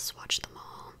will swatch them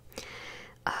all.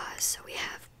 So we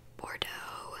have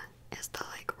Bordeaux is the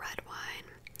like red one,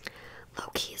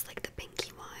 Low-key is like the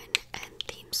pinky one, and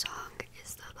Theme Song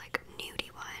is the like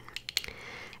nudie one,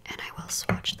 and I will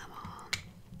swatch them all.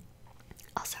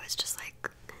 Also, it's just like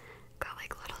got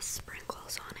like little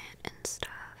sprinkles on it and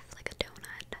stuff, like a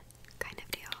donut kind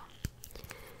of deal.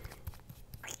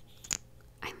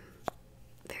 I'm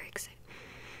very excited.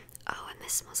 Oh, and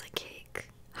this smells like cake.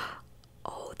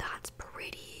 Oh, that's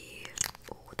pretty.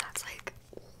 Oh, that's like,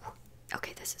 ooh.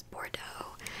 Okay, this is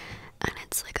Bordeaux, and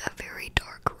it's like a very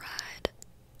dark red.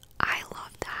 I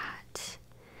love that.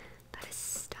 That is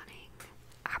stunning.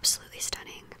 Absolutely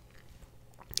stunning.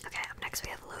 Okay, up next we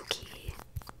have Low-key.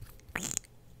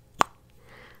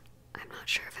 I'm not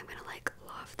sure if I'm gonna like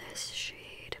love this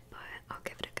shade, but I'll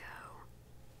give it a go.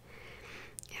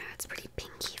 Yeah, it's pretty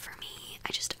pinky for me.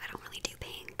 I don't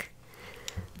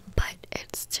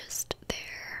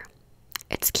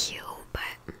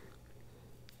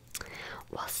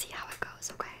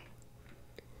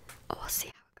see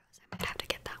how it goes. I might have to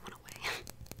get that one away.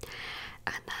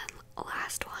 And then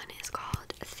last one is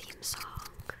called Theme Song.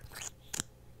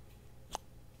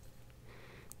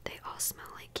 They all smell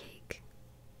like cake.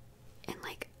 In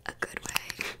like a good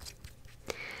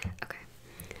way. Okay.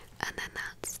 And then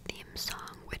that's Theme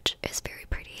Song, which is very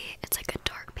pretty. It's like a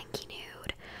dark pinky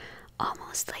nude.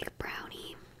 Almost like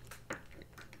brownie.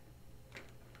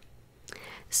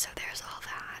 So there's all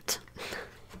that.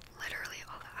 Literally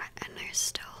all that. And there's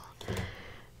still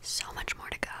so much more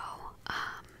to go.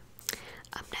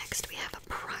 Up next we have a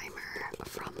primer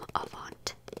from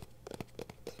Avant.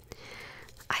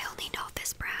 I only know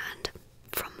this brand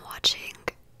from watching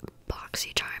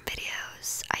BoxyCharm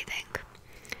videos, I think.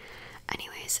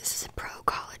 Anyways, this is a Pro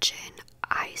Collagen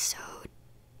Isodod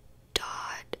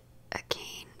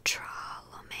Again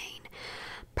Tralomaine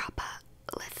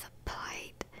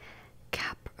Propylithipite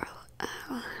Cap.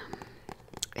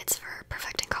 It's for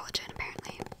perfecting collagen,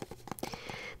 apparently.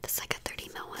 That's like a 30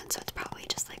 ml one, so it's probably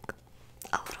just like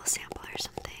a little sample or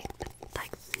something.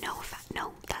 Like, no fat,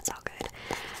 no, that's all good.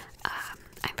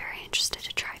 I'm very interested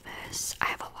to try this. I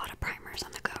have a lot of primers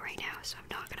on the go right now, so I'm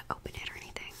not gonna open it or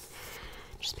anything.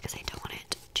 Just because I don't want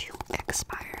it to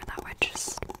expire. That would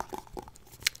just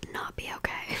not be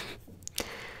okay.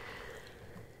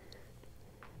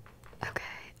 Okay,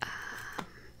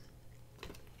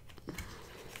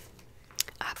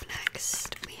 up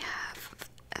next we have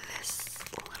this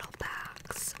little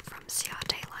bags from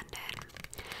Ciate London.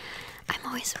 I'm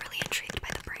always really intrigued by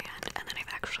the brand, and then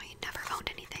I've actually never owned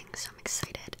anything, so I'm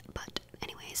excited. But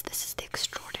anyways, this is the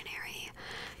Extraordinary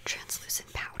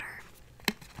Translucent Powder.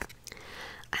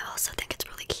 I also think it's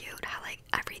really cute how like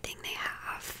everything they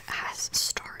have has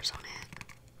stars on it.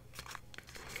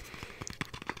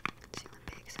 Concealing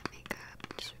bakes and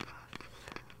makeup, sweep off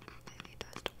baby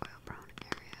dust, oil prone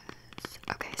areas.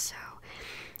 Okay, so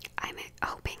I'm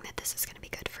hoping that this is going to be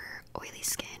good for oily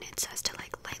skin. It says to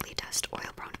like lightly dust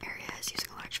oil prone areas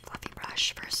using a large fluffy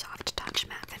brush for a soft touch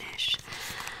matte finish.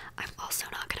 I'm also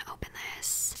not going to open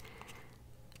this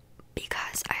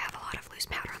because I have a lot of loose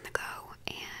powder on the go,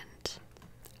 and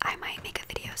I might make a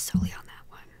video solely on that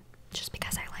one, just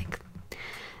because I like,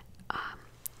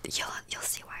 you'll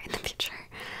see why in the future.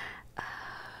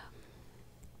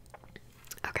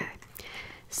 Okay,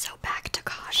 so back to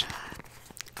Kaja.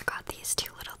 I got these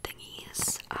two little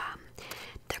thingies.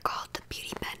 They're called the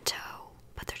Beauty Bento,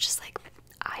 but they're just like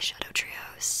eyeshadow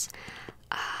trios.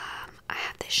 I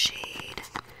have this shade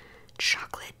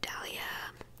Chocolate Dahlia,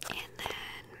 and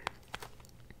then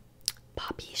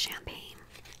Poppy Champagne.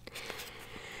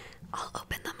 I'll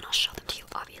open them and I'll show them to you,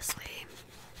 obviously.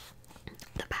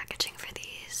 The packaging for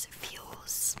these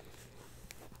feels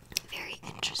very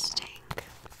interesting.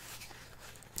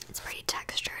 It's pretty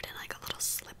textured and like a little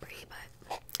slippery,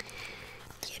 but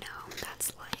you know,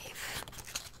 that's life.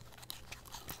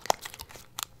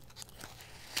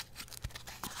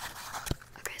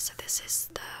 Okay, so this is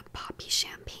the Poppy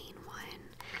Champagne one.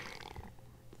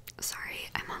 Sorry,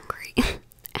 I'm hungry.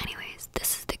 Anyways,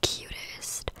 this is the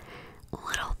cutest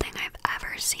little thing I've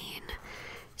ever seen.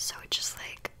 So it just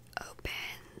like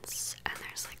opens and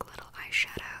there's like little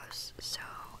eyeshadows. So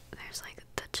there's like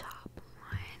the top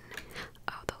one.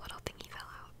 Oh, the little thingy fell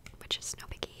out, which is no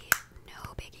biggie.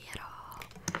 No biggie at all.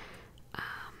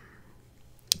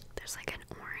 There's like an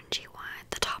orangey one.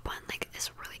 The top one like is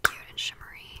really cute and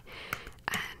shimmery.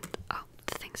 And oh,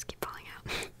 the things keep falling out.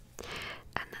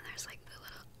 And then there's like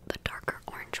the darker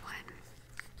orange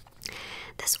one.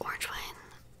 This orange one,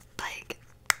 like,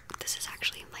 this is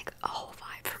actually like a whole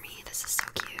vibe for me. This is so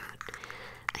cute.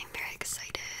 I'm very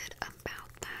excited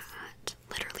about that.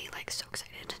 Literally, like, so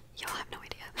excited. Y'all have no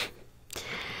idea.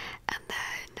 And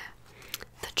then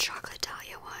the Chocolate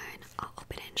Dahlia one, I'll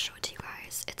open it and show it to you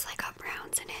guys. It's like got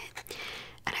browns in it.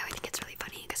 And I think it's really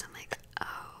funny because I'm like,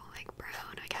 oh, like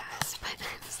brown, I guess. But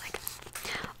it was like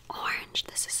orange.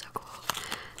 This is so cool.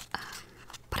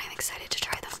 But I'm excited to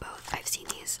try them both. I've seen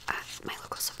these at my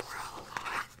local Sephora a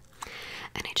lot,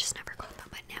 and I just never got them,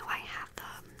 but now I have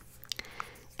them.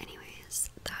 Anyways,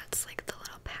 that's like the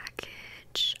little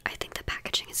package. I think the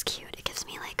packaging is cute. It gives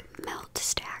me like Melt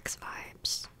Stacks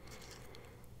vibes.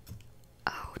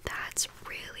 Oh, that's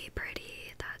really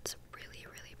pretty. That's really,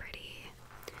 really pretty.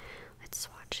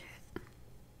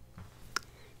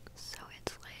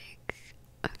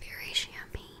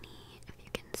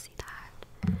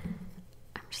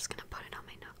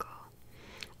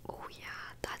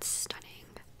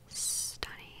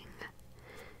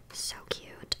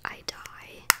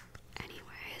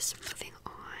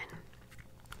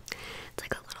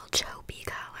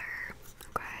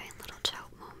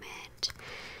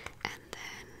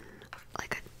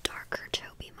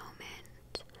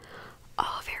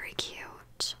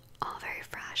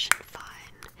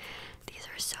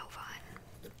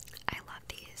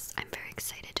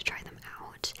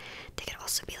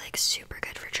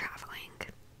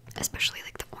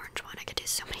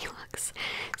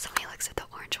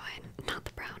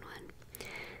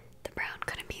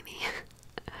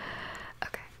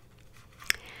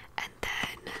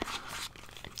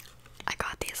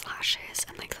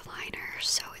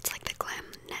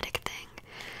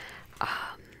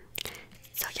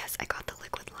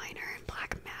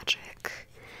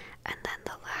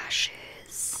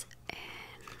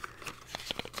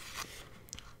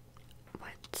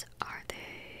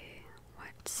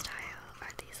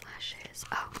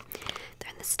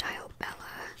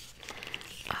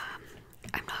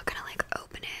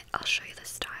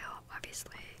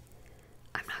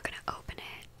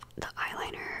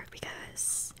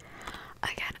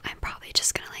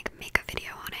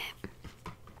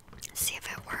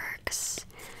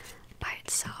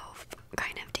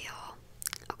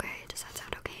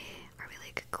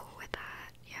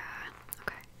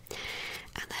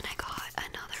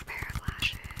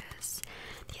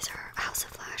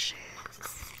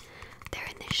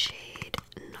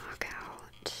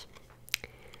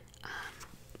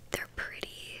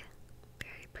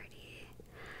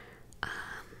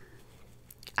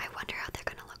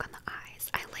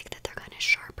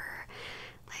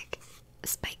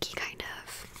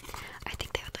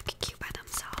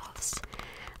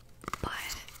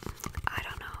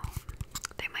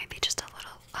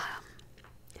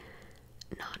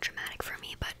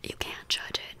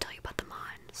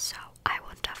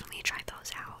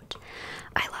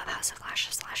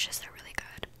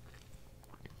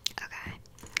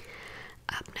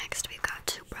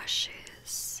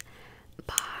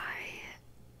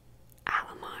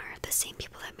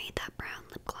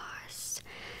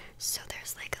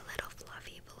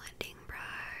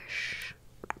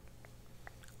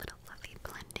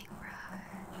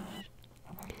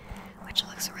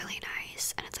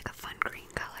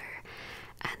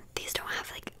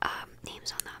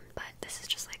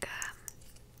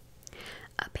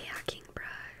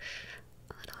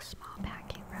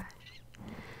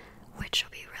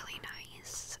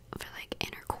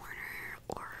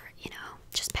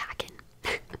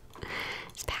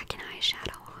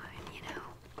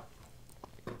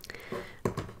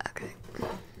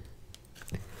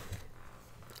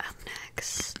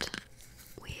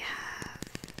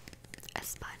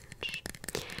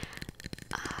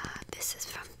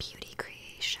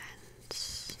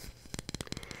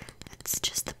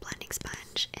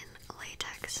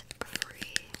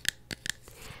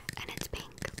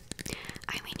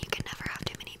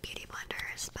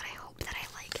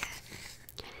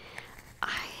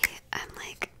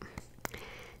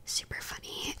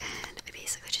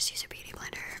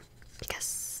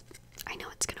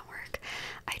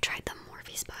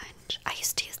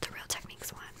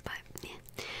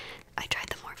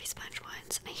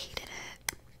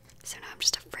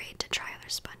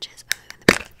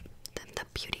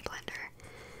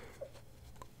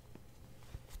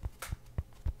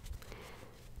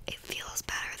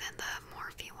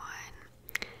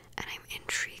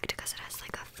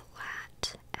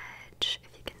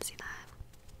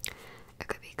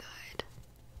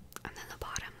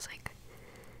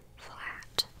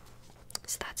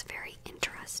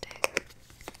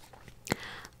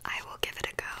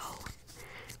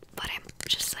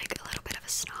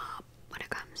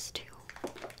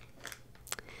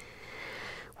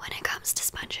 comes to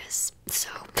sponges, so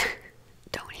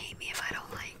don't hate me if I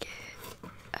don't like it.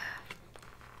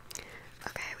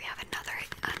 Okay, we have another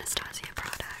Anastasia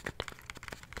product.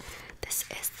 This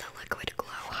is the Liquid Glow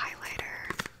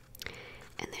Highlighter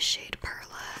in the shade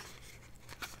Perla.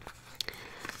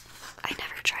 I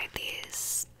never tried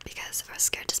these because I was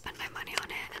scared to spend my money on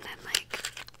it and then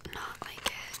not like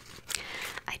it.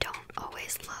 I don't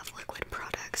always love liquid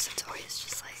products. It's always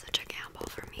just such a gamble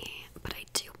for me. But I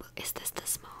do. Is this the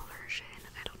small version?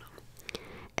 I don't know.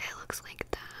 It looks like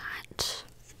that.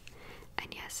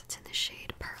 And yes, it's in the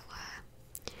shade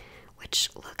Perla, which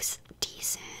looks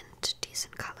decent.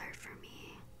 Decent color for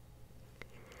me.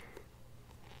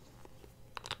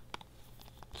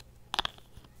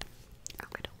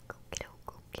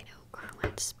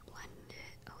 Let's blend it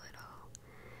a little.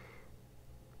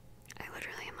 I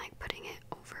literally am putting it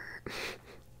over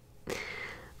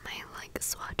my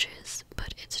swatches,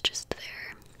 but it's just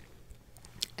there.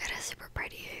 It is super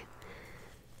pretty.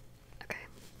 Okay,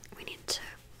 we need to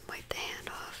wipe the hand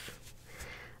off.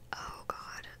 Oh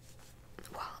god.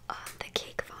 Well, the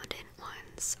cake fondant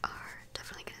ones are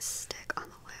definitely gonna stick on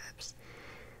the lips.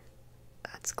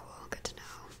 That's cool, good to know.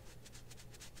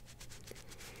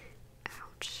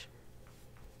 Ouch.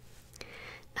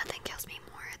 Nothing kills me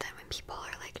more than when people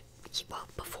are well,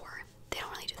 before, they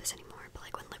don't really do this anymore, but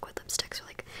when liquid lipsticks are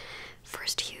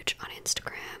first huge on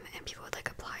Instagram and people would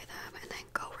apply them and then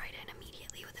go right in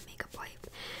immediately with a makeup wipe.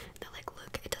 They're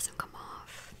look, it doesn't come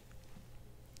off.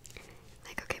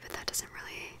 Okay, but that doesn't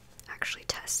really actually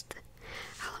test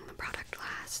how long the product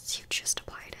lasts. You just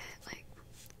applied it.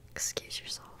 Excuse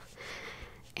yourself.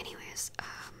 Anyways,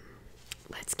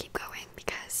 let's keep going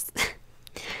because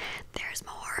there's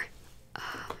more.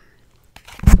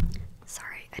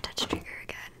 Sorry, I touched trigger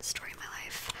again. Story of my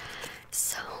life.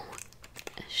 So,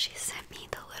 she sent me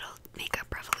the little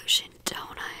Makeup Revolution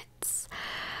donuts,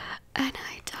 and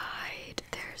I died.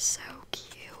 They're so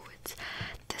cute.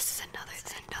 This is another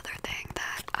thing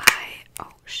that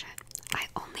I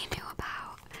only knew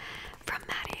about from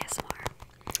Maddie ASMR.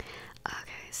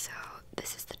 Okay, so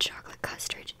this is the chocolate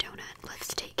custard donut.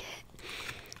 Let's take it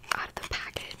out of the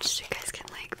package so you guys can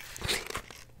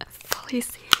fully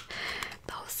see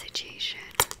the whole situation.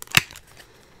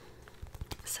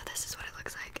 So this is what it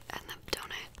looks like, and the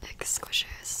donut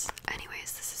squishes.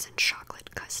 Anyways, this is in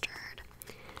chocolate custard.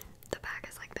 The back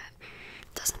is like that.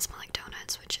 Doesn't smell like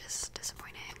donuts, which is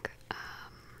disappointing.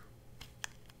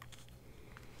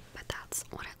 But that's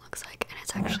what it looks like, and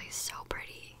it's actually so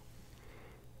pretty.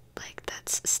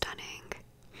 That's stunning.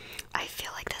 I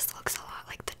feel like this looks a lot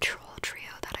like the Troll Trio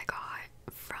that I got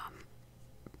from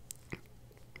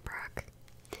Brooke,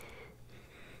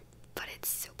 but it's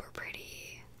super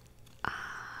pretty.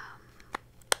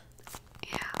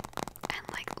 Yeah, and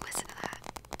listen to that.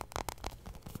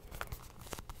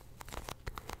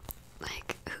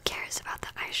 Who cares about the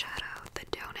eyeshadow? The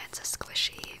donut's a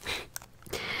squishy.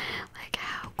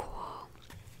 How cool.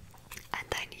 And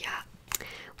then, yeah,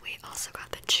 we also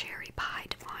got the cherry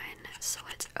pied one, so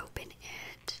let's open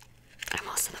it. I'm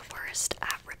also the worst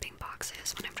at ripping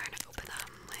boxes when I'm trying to open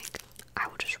them. I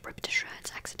will just rip to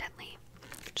shreds accidentally.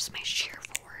 Just my sheer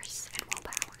force and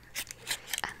willpower.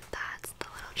 And that's the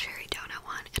little cherry donut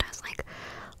one. It has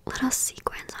little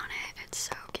sequins on it. It's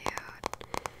so cute.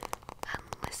 And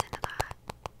listen to that.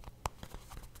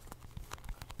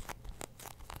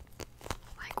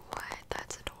 What?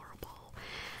 That's adorable.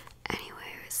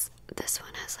 Anyways, this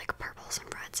one has purples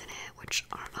and reds in it, which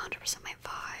aren't 100% my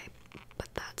vibe, but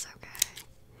that's okay.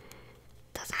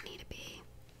 Doesn't need to be.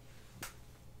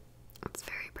 It's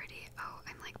very pretty. Oh,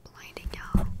 I'm blinding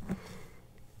y'all.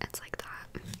 It's like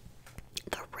that.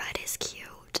 The red is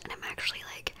cute, and I'm actually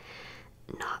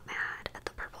not mad at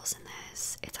the purples in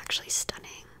this. It's actually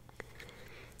stunning.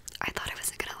 I thought I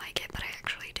wasn't gonna like it, but I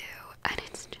actually do. And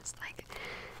it's just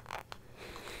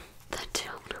the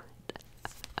donut.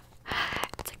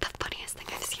 It's the funniest thing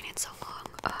I've seen in so long.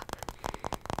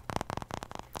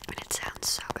 And it sounds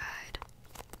so good.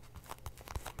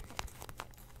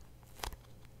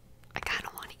 I kind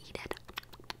of want to eat it,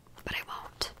 but I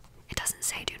won't. It doesn't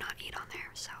say do not eat on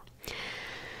there, so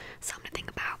something to think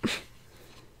about.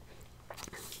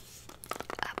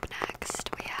 Up next,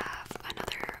 we have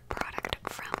another product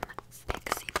from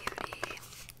Pixie Beauty.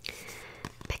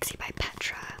 Pixie by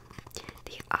Petra.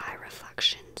 The Eye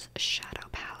Reflections Shadow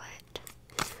Palette.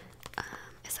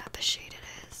 Is that the shade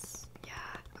it is? Yeah,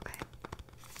 okay.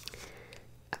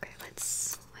 Okay,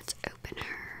 let's open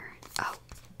her. Oh,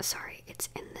 sorry, it's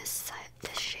in this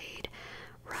shade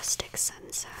Rustic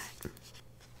Sunset.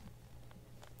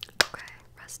 Okay,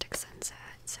 Rustic Sunset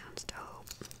sounds dope.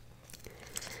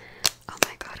 Oh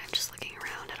my god, I'm just looking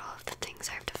around at all of the things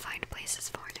I have to find places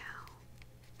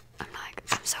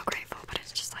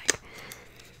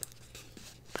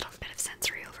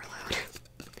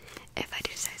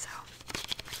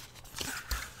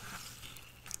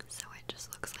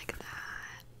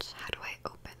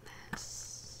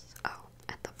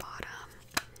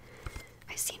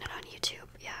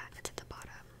yeah, it's at the bottom.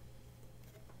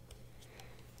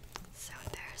 So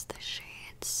there's the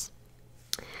shades.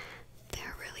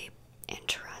 They're really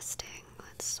interesting.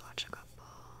 Let's swatch a couple.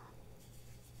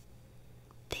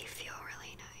 They feel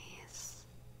really nice.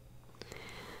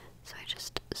 So I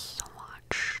just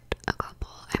swatched a couple.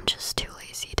 I'm just too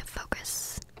lazy to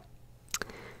focus.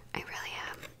 I really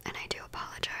am, and I do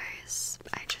apologize.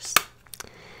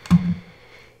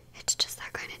 It's just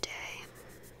that kind of day.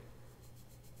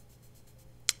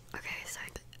 Okay, so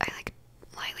I like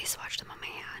lightly swatched them on my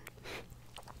hand.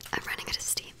 I'm running out of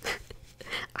steam.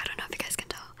 I don't know if you guys can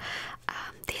tell.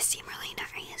 They seem really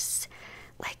nice,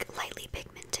 like lightly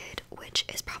pigmented, which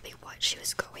is probably what she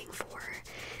was going for,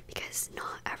 because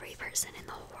not every person in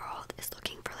the whole world is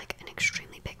looking for like an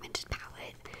extremely pigmented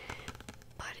palette,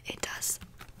 but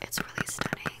it's really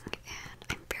stunning, and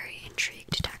I'm very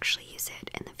intrigued to actually use it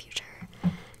in the future.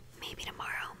 Maybe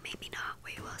tomorrow, maybe not,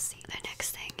 we will see. The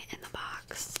next thing in the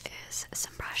box is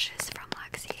some brushes from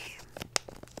Lexi.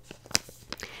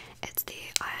 It's the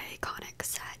iconic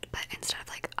set, but instead of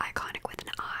like iconic with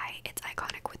an I, it's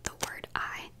iconic with the word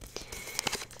I.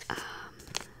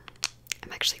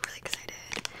 I'm actually really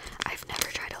excited. I've never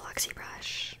tried a Lexi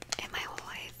brush in my whole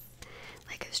life.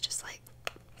 Like, it's just like,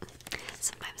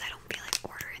 sometimes I don't feel like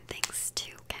ordering things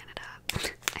to Canada.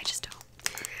 I just don't.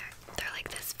 They're like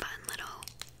this fun little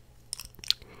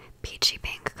peachy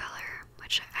pink color,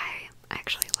 which I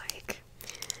actually like.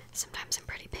 Sometimes I'm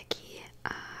pretty picky.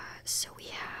 So we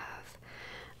have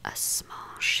a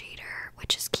small shader,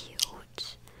 which is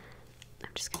cute.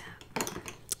 I'm just gonna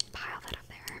pile that up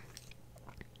there.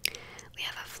 We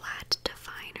have a flat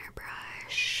definer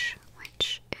brush,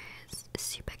 which is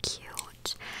super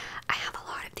cute. I have a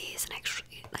lot of these and I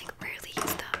actually like rarely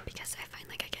use them because I find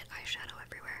like I get eyeshadow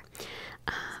everywhere.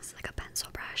 It's like a pencil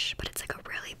brush, but it's like a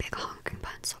really big honking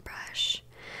pencil brush.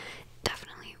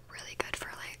 Definitely really good for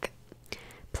like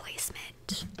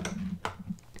placement,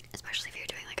 especially if you're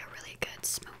doing like a really good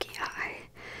smoky eye.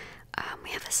 We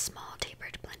have a small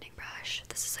tapered blending brush.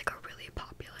 This is like a really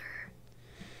popular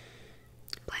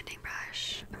blending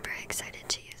brush. I'm very excited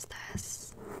to use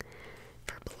this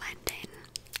for blending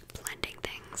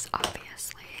things,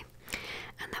 obviously.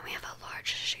 And then we have a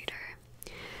large shader,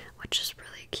 which is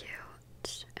really cute.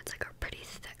 It's like a pretty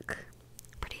thick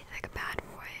bad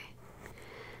boy.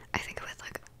 I think it would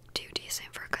like do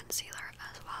decent for concealer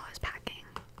as well as packing.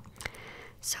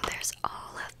 So there's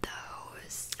all of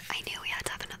those. I knew we had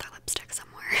to have another lipstick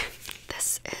somewhere.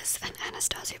 This is an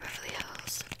Anastasia Beverly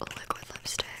Hills liquid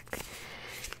lipstick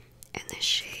in the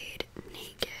shade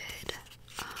Naked.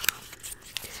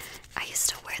 I used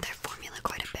to wear their formula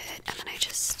quite a bit, and then I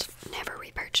just never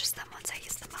repurchased them once I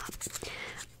used them up.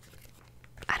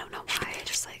 I don't know why, I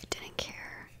just like didn't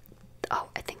care. Oh,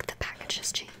 I think the package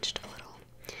has changed a little.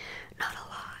 Not a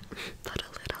lot, but a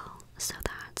little. So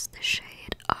that's the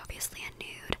shade. Obviously a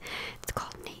nude. It's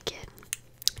called Naked.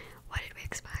 What did we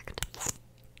expect?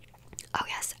 Oh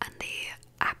yes, and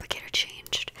the applicator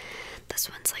changed. This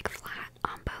one's like flat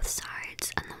on both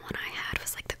sides, and the one I had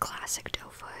was like the classic doe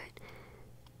foot.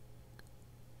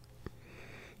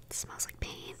 It smells like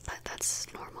paint, but that's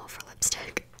normal for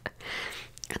lipstick.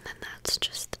 And then that's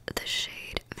just the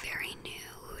shade Very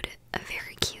Nude.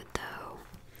 Very cute though.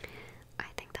 I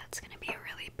think that's gonna be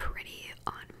really pretty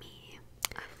on me.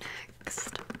 Up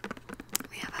next,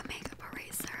 we have a makeup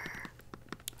eraser.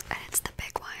 And it's the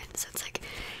big one, so it's like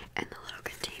in the little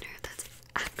container that's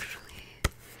actually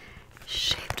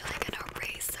shaped like an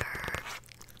eraser.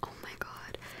 Oh my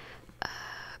god.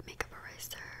 Makeup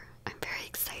eraser. I'm very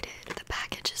excited. The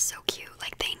package is so cute.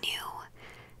 Like, they knew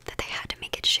that they had to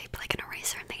make it shaped like an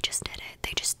eraser, and they just did it.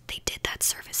 They did that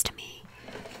service to me.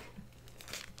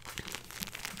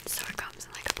 So it comes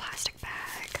in like a plastic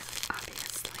bag,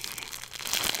 obviously.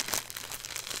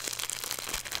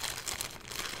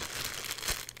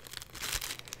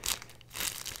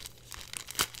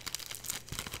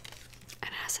 And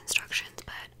it has instructions,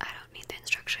 but I don't need the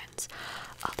instructions.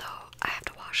 Although I have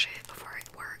to wash it before it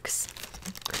works.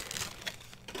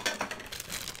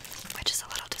 Which is a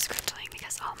little discouraging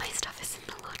because all my stuff is in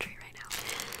the laundry right now.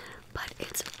 But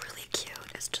it's really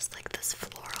cute. It's just like this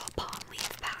floral palm leaf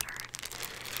pattern,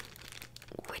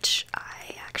 which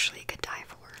I actually could die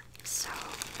for. So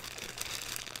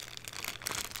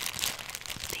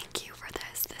thank you for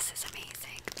this. This is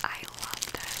amazing. I love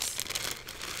this.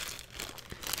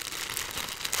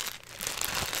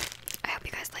 I hope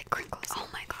you guys like crinkles. Oh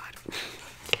my god.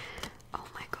 Oh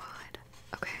my god.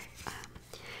 Okay,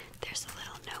 there's a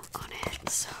little note on it,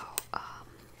 so,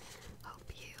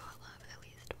 hope you love at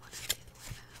least one of these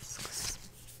masks.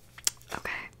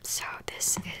 Okay, so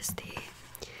this is the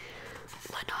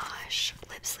Laneige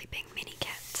Lip Sleeping Mini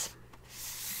Kit.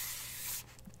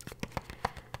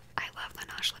 I love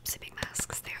Laneige Lip Sleeping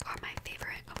Masks. They are my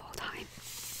favorite of all time.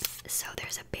 So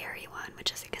there's a berry one,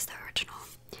 which I think is the original.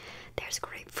 There's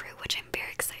grapefruit, which I'm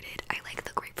very excited. I like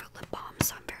the grapefruit lip balm,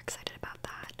 so I'm very excited about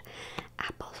that.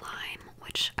 Apple lime,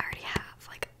 which I already have,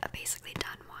 like a basically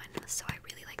done one, so I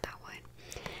really like that one.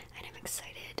 And I'm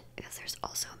excited because there's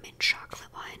also a mint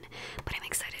chocolate one, but I'm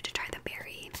excited to try the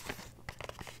berry.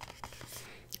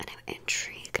 And I'm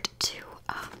intrigued to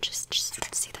just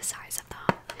see the size of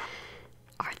them.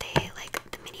 Are they like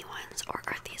the mini ones, or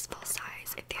are these full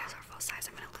size? If these are full size,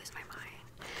 I'm gonna lose my mind.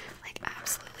 Like,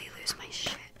 absolutely lose my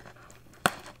shit.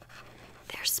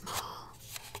 They're small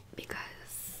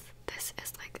because this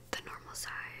is like the normal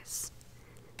size.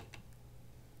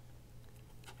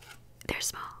 They're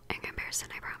small in comparison,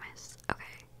 I promise.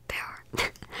 Okay, they are.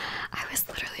 I was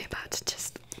literally about to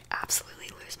just absolutely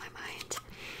lose my mind.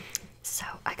 So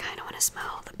I kind of want to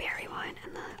smell the berry one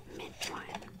and the mint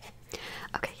one.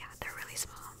 Okay, yeah, they're really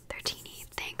small. They're teeny.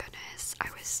 Thank goodness.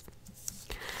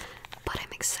 But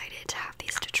I'm excited to have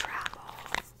these to travel.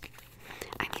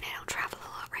 I mean, I don't travel a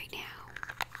lot right now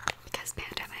because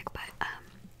pandemic, but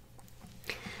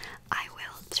I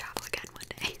will travel again one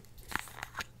day.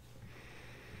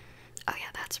 Oh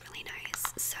yeah, that's really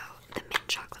nice. So the mint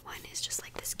chocolate one is just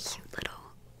like this cute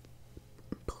little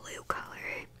blue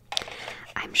color.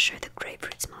 I'm sure the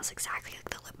grapefruit smells exactly like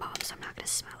the lip balm, so I'm not gonna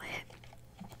smell it.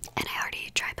 And I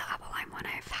already tried the apple lime one.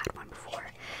 I've had one before,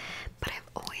 but I'm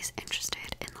always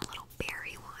interested in the little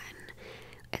berry one.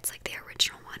 It's like the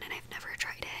original one, and I've never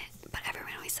tried it, but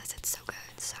everyone always says it's so good.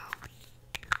 So,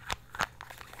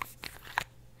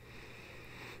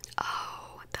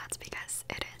 oh, that's because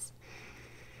it is.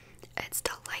 It's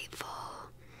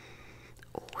delightful.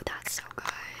 Oh, that's so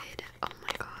good. Oh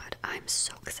my god, I'm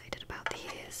so excited about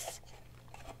these.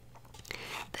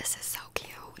 This is so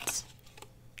cute.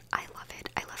 I love it.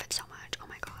 I love it so much. Oh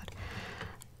my god.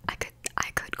 I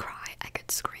could cry. I could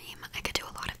scream. I could do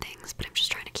a lot of things, but I'm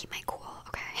just trying to keep my cool,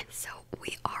 okay? So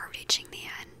we are reaching the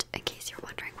end. In case you're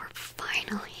wondering, we're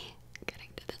finally getting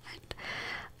to the end.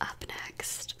 Up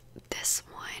next, this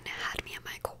one had me at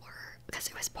my core because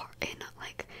it was part in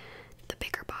like the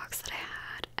bigger box that I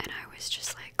had, and I was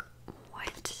just like,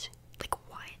 what? Like,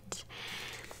 what?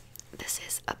 This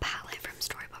is a palette from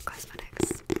Storybook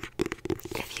Cosmetics.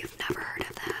 If you've never heard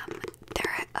of them,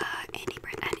 they're an indie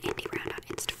brand on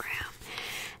Instagram.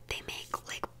 They make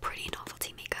like pretty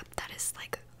novelty makeup that is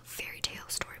like fairy tale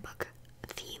storybook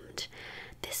themed.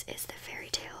 This is the Fairy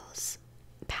Tales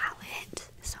palette.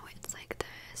 So it's like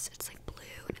this. It's like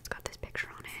blue and it's got this picture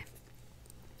on it.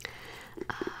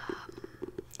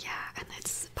 Yeah, and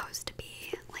it's supposed to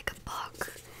be like a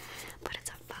book, but it's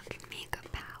a fucking makeup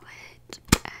palette,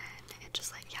 and it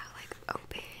just like, yeah, like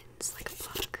opens like a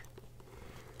book.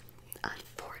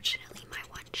 Unfortunately, my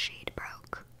one shade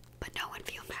broke, but no one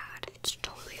feel bad. It's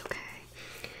totally okay.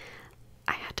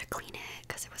 I had to clean it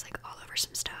because it was like all over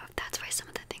some stuff. That's why some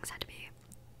of the things had to be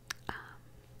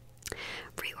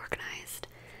reorganized.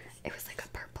 It was like a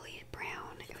purpley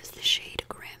brown. It was the shade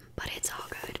Grim, but it's all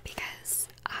good because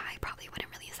I probably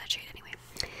wouldn't really use that shade anyway.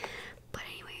 But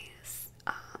anyways,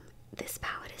 this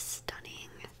palette is stunning.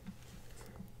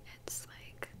 It's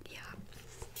like, yeah.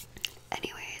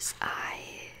 Anyways, I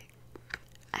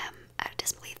am at a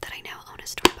disbelief that I now own a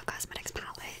Storybook Cosmetics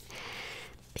palette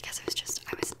because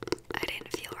I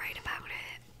didn't feel right about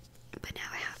it, but now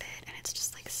I have it, and it's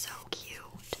just like so cute.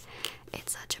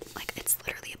 It's such a, like, it's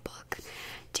literally a book.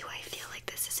 Do I feel like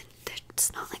this isn't,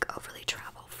 it's not like overly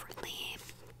travel friendly,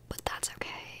 but that's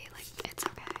okay. Like, it's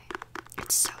okay.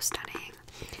 It's so stunning.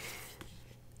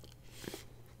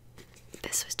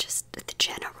 This was just the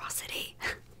generosity.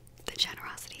 The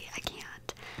generosity, I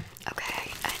can't.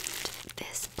 Okay, and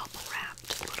this bubble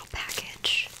wrapped little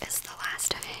package is the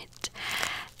last of it,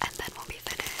 and then we'll be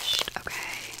finished.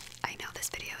 Okay, I know this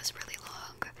video is really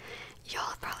long. Y'all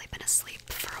have probably been asleep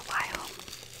for a while.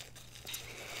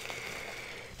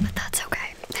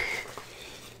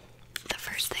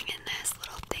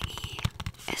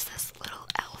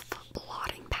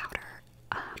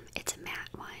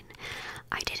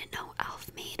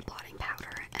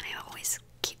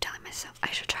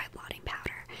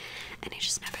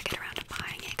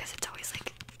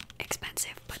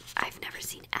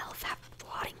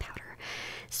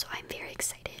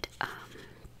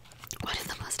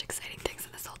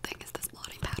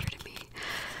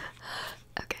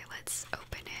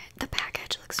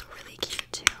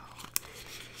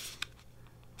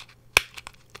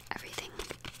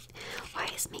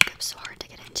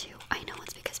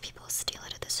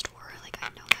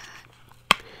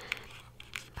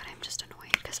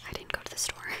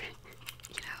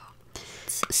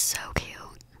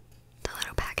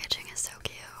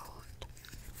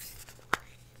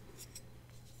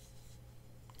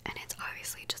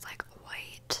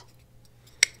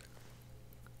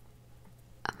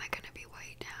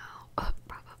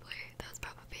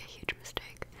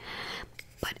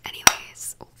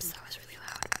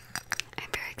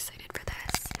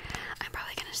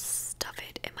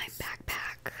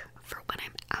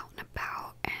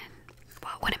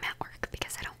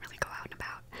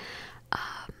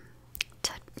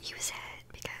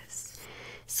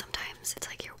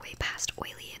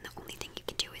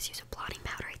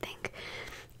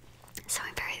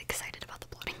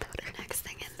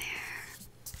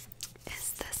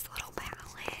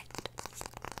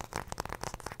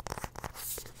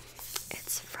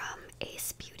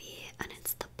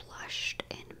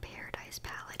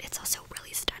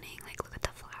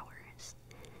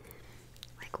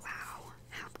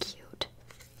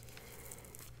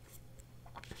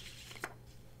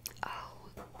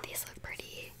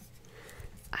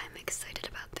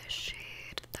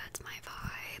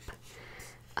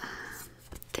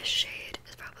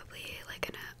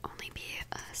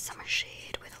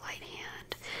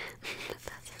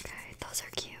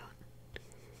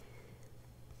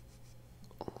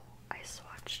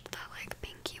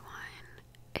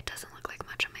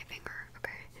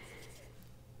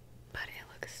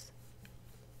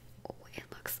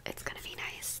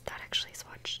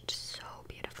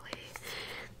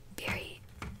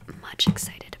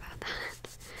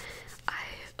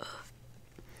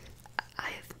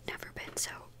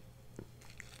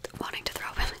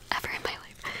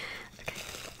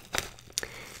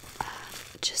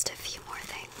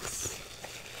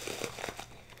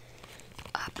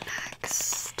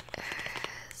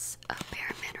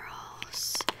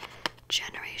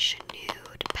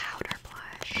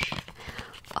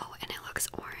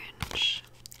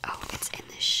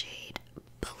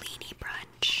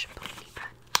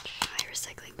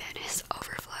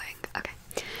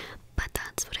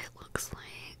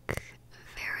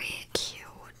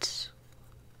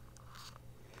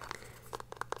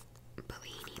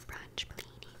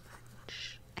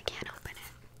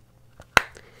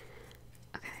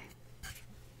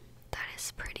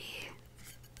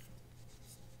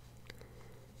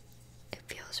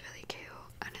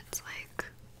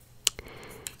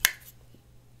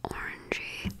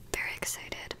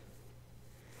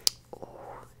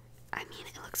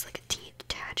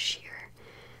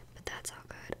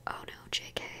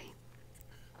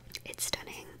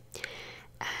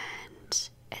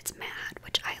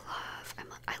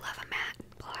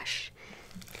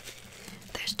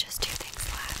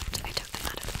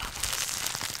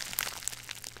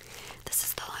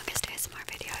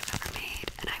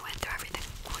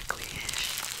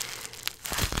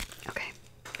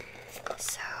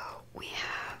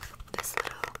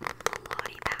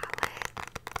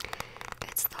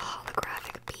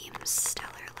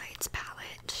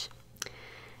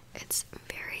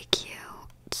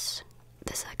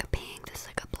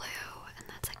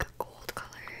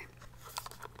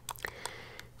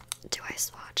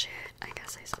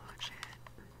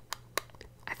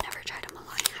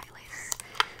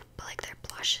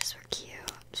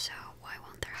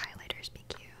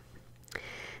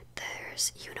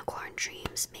 colors, unicorn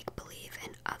dreams, make believe,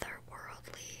 and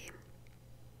otherworldly.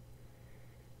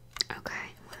 Okay,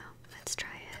 well, let's try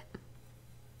it.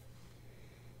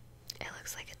 It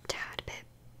looks like a tad bit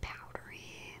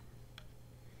powdery.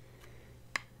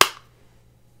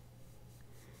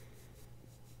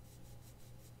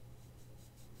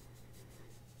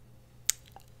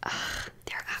 Ugh,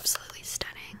 they're absolutely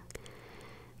stunning.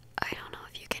 I don't know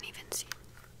if you can even see.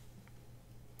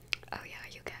 Oh yeah,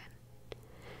 you can.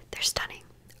 They're stunning.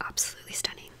 Absolutely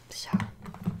stunning. So,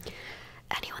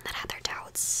 anyone that had their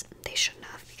doubts, they shouldn't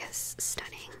have, because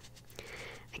stunning.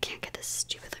 I can't get this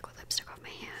stupid liquid lipstick off my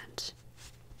hand.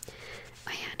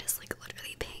 My hand is like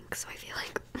literally pink, so I feel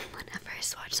like whenever I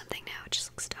swatch something now, it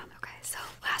just looks dumb. Okay, so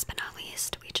last but not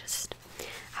least, we just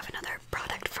have another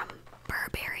product from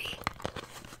Burberry.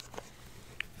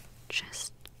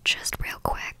 Just real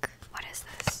quick, what is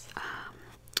this?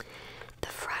 The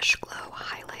Fresh Glow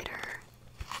Highlighter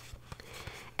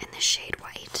in the shade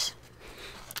white.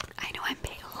 I know I'm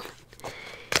pale.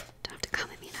 Don't have to come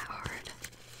at me that hard.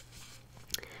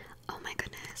 Oh my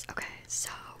goodness. Okay, so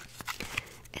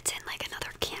it's in like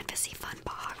another canvasy fun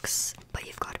box, but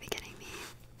you've got to be kidding me.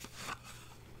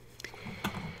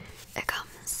 It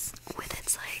comes with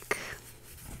its like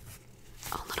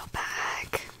own little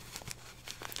bag.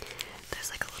 There's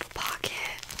like a little pocket.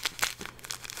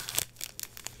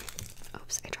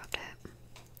 Oops, I dropped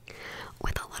it.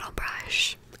 With a little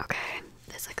brush. Okay,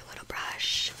 there's like a little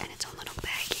brush and its own little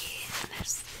baggie, and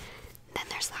then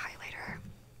there's the highlighter.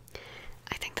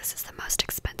 I think this is the most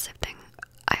expensive thing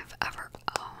I've ever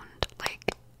owned,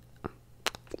 like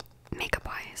makeup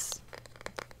wise.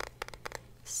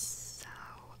 So,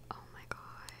 oh my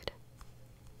god,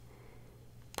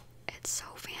 it's so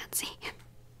fancy.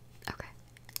 Okay,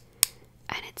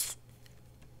 and it's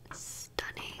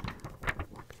stunning.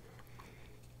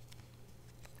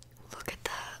 Look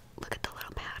at the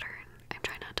little pattern. I'm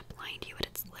trying not to blind you, but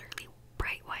it's literally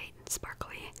bright white and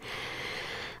sparkly.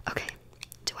 Okay,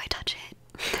 do I touch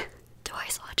it? Do I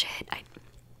swatch it?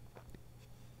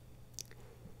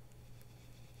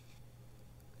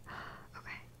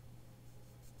 Okay.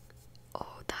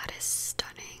 Oh, that is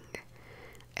stunning.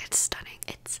 It's stunning.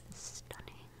 It's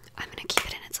stunning. I'm gonna keep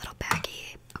it in its little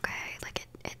baggie, okay? Like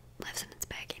it lives in its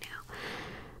baggie now.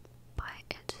 But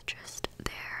it's just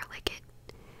there. Like it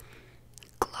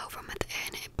glow from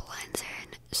within. It blends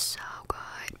in so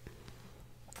good.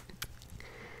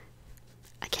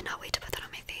 I cannot wait to put that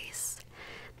on my face.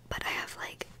 But I have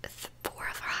like 4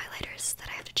 other highlighters that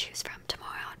I have to choose from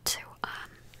tomorrow to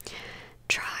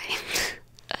try.